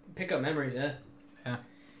Yeah. pick up memories. Yeah. Yeah.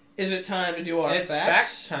 Is it time to do our It's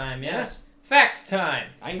facts? fact time, yes. Fact time.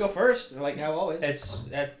 I can go first, like how always.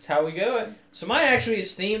 That's how we go it. So mine actually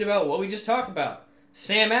is themed about what we just talked about.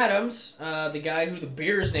 Sam Adams, the guy who the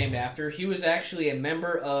beer is named after, he was actually a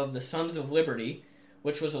member of the Sons of Liberty,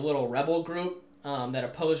 which was a little rebel group that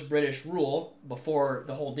opposed British rule before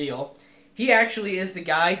the whole deal. He actually is the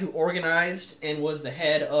guy who organized and was the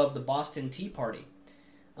head of the Boston Tea Party.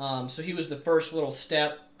 So he was the first little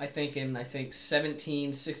step, I think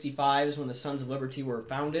 1765 is when the Sons of Liberty were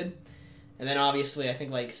founded. And then obviously I think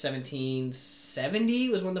like 1770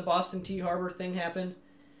 was when the Boston Tea Harbor thing happened.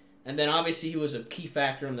 And then obviously he was a key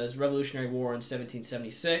factor in the Revolutionary War in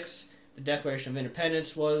 1776. The Declaration of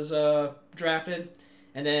Independence was drafted.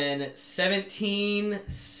 And then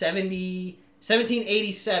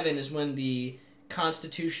 1787 is when the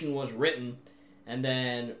Constitution was written and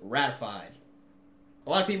then ratified. A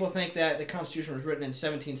lot of people think that the Constitution was written in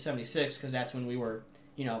 1776 because that's when we were,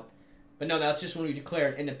 but no, that's just when we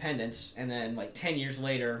declared independence. And then like 10 years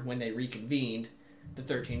later, when they reconvened, the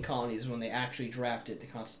 13 colonies is when they actually drafted the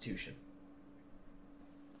Constitution.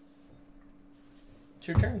 It's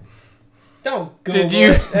your turn. Don't Google Did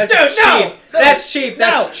you? it. That's Dude, cheap. no! That's cheap.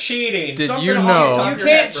 That's No! cheating. Did Something you off know? the top You of your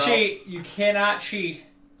can't head, bro. cheat. You cannot cheat.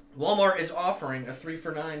 Walmart is offering a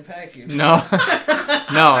 3-for-9 package. No,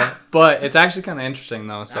 no, but it's actually kind of interesting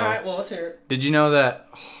though. So, All right, well, let's hear it. did you know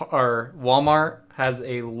that Walmart has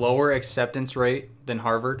a lower acceptance rate than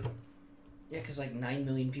Harvard? Yeah, because like 9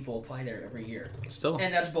 million people apply there every year. Still,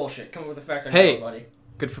 And that's bullshit. Come up with a fact I Hey. know, buddy.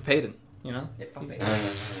 good for Payton. You know, Yeah, fuck me.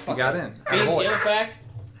 you got in. Beans, Attaboy. you have a fact?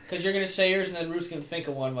 Because you're going to say yours and then Ruth's going to think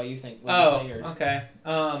of one while you think when you Oh, say yours. okay.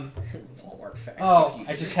 Walmart fact. Fuck Oh, you.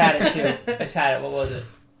 I just had it too. I just had it. What was it?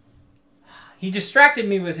 He distracted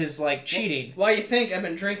me with his cheating. Why you think I've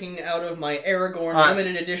been drinking out of my Aragorn All right.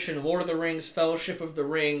 limited edition Lord of the Rings Fellowship of the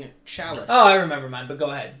Ring chalice? Oh, I remember mine. But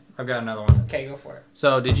go ahead. I've got another one. Okay, go for it.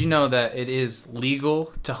 So, did you know that it is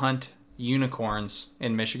legal to hunt unicorns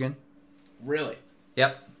in Michigan? Really?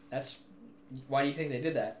 Yep. That's why do you think they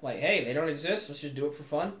did that? Like, hey, they don't exist. Let's just do it for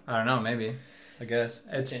fun. I don't know. Maybe. I guess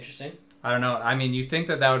It's it's. interesting. I don't know. I mean, you think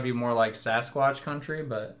that would be more like Sasquatch country,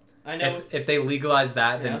 but I know. if they legalize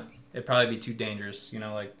that, then Yeah. it'd probably be too dangerous.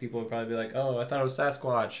 Like people would probably be like, "Oh, I thought it was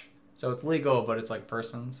Sasquatch." So it's legal, but it's like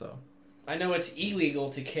person. So I know it's illegal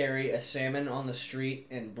to carry a salmon on the street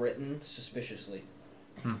in Britain suspiciously.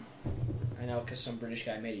 Hmm. I know because some British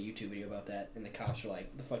guy made a YouTube video about that, and the cops were like,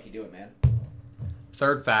 "What the fuck you doing, man?"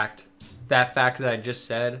 third fact, that fact that I just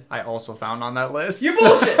said, I also found on that list. You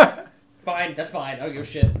bullshit. Fine, that's fine. I don't give a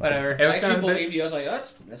shit. Whatever. It I was actually kind of believed you. I was like,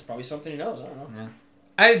 that's probably something he knows. I don't know. Yeah.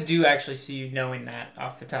 I do actually see you knowing that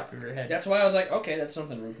off the top of your head. That's why I was like, okay, that's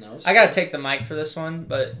something Ruth knows. I gotta take the mic for this one,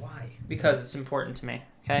 but Why? because it's important to me.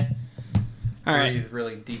 Okay. All right. Breathe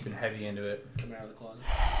really deep and heavy into it. Coming out of the closet.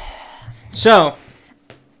 So,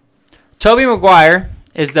 Tobey Maguire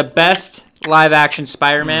is the best live-action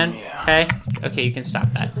Spider-Man. Okay. Okay, you can stop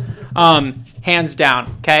that. Hands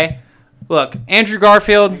down. Okay. Look, Andrew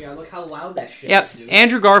Garfield. Oh my God, look how loud that shit Yep, is, dude.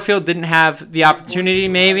 Andrew Garfield didn't have the opportunity,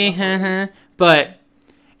 maybe, and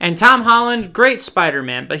Tom Holland, great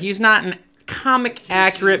Spider-Man, but he's not an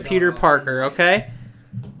comic-accurate Peter Parker, okay?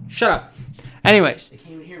 Shut up. Anyways, They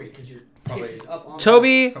can't even hear me because your Probably- tits is up on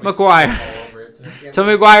Tobey Probably Maguire. spit all over it, too. Yeah,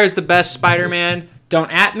 Tobey Maguire is the best Spider-Man.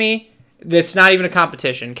 Don't at me. That's not even a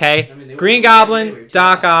competition, okay? I mean, they Green were- Goblin, they were-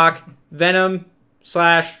 Doc Ock, Venom /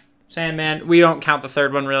 Sandman. We don't count the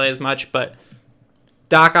third one really as much, but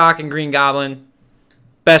Doc Ock and Green Goblin,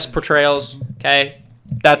 best portrayals, okay?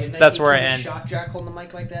 That's where I 1920 end. Shock jock holding the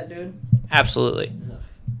mic like that, dude. Absolutely.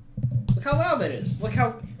 Look how loud that is. Look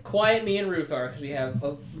how quiet me and Ruth are because we have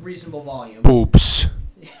a reasonable volume. Oops.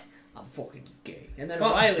 I'm fucking gay. And then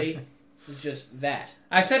Well- Riley is just that.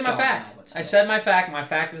 I said my Oh, fact. no, but I still. said my fact. My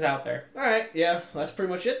fact is out there. All right, yeah, well, that's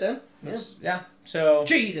pretty much it then. Yeah. Yeah. So,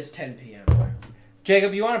 Jesus, 10 p.m.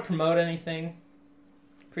 Jacob, you want to promote anything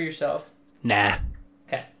for yourself? Nah.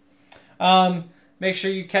 Make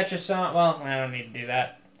sure you catch us on. Well, I don't need to do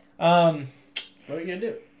that. What are you gonna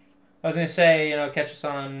do? I was gonna say, catch us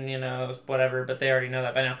on, whatever, but they already know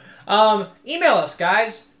that by now. Email us,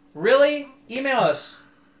 guys. Really, email us.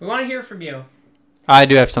 We want to hear from you. I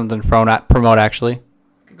do have something to promote, actually.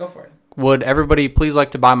 Go for it. Would everybody please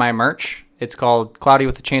like to buy my merch? It's called Cloudy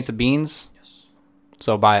with a Chance of Beans. Yes.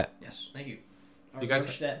 So buy it. Yes, thank you. You guys-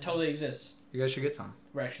 Merch that totally exists. You guys should get some.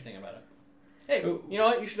 We're actually thinking about it. Hey, you know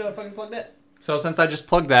what? You should fucking plug that. So since I just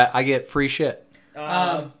plugged that, I get free shit.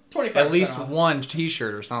 25% At least off. one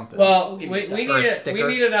T-shirt or something. Well, give we you stuff. need Or a we sticker.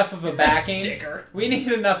 need enough of a backing. Sticker. We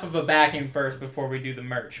need enough of a backing first before we do the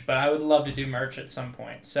merch. But I would love to do merch at some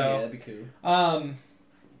point. Yeah, So, that'd be cool.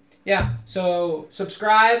 yeah. So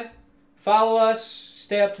subscribe, follow us,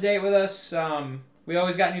 stay up to date with us. We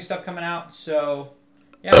always got new stuff coming out. So,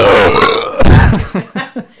 yeah.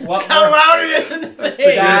 What How we're- loud it is in the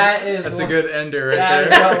thing! that is That's what- a good ender right That is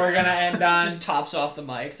there. what we're gonna end on. Just tops off the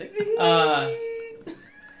mic. It's like, Uh,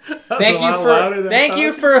 Thank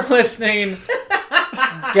you for listening.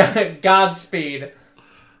 Godspeed.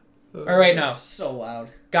 All right, no. So loud.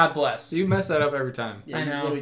 God bless. You mess that up every time. Yeah, I you know. literally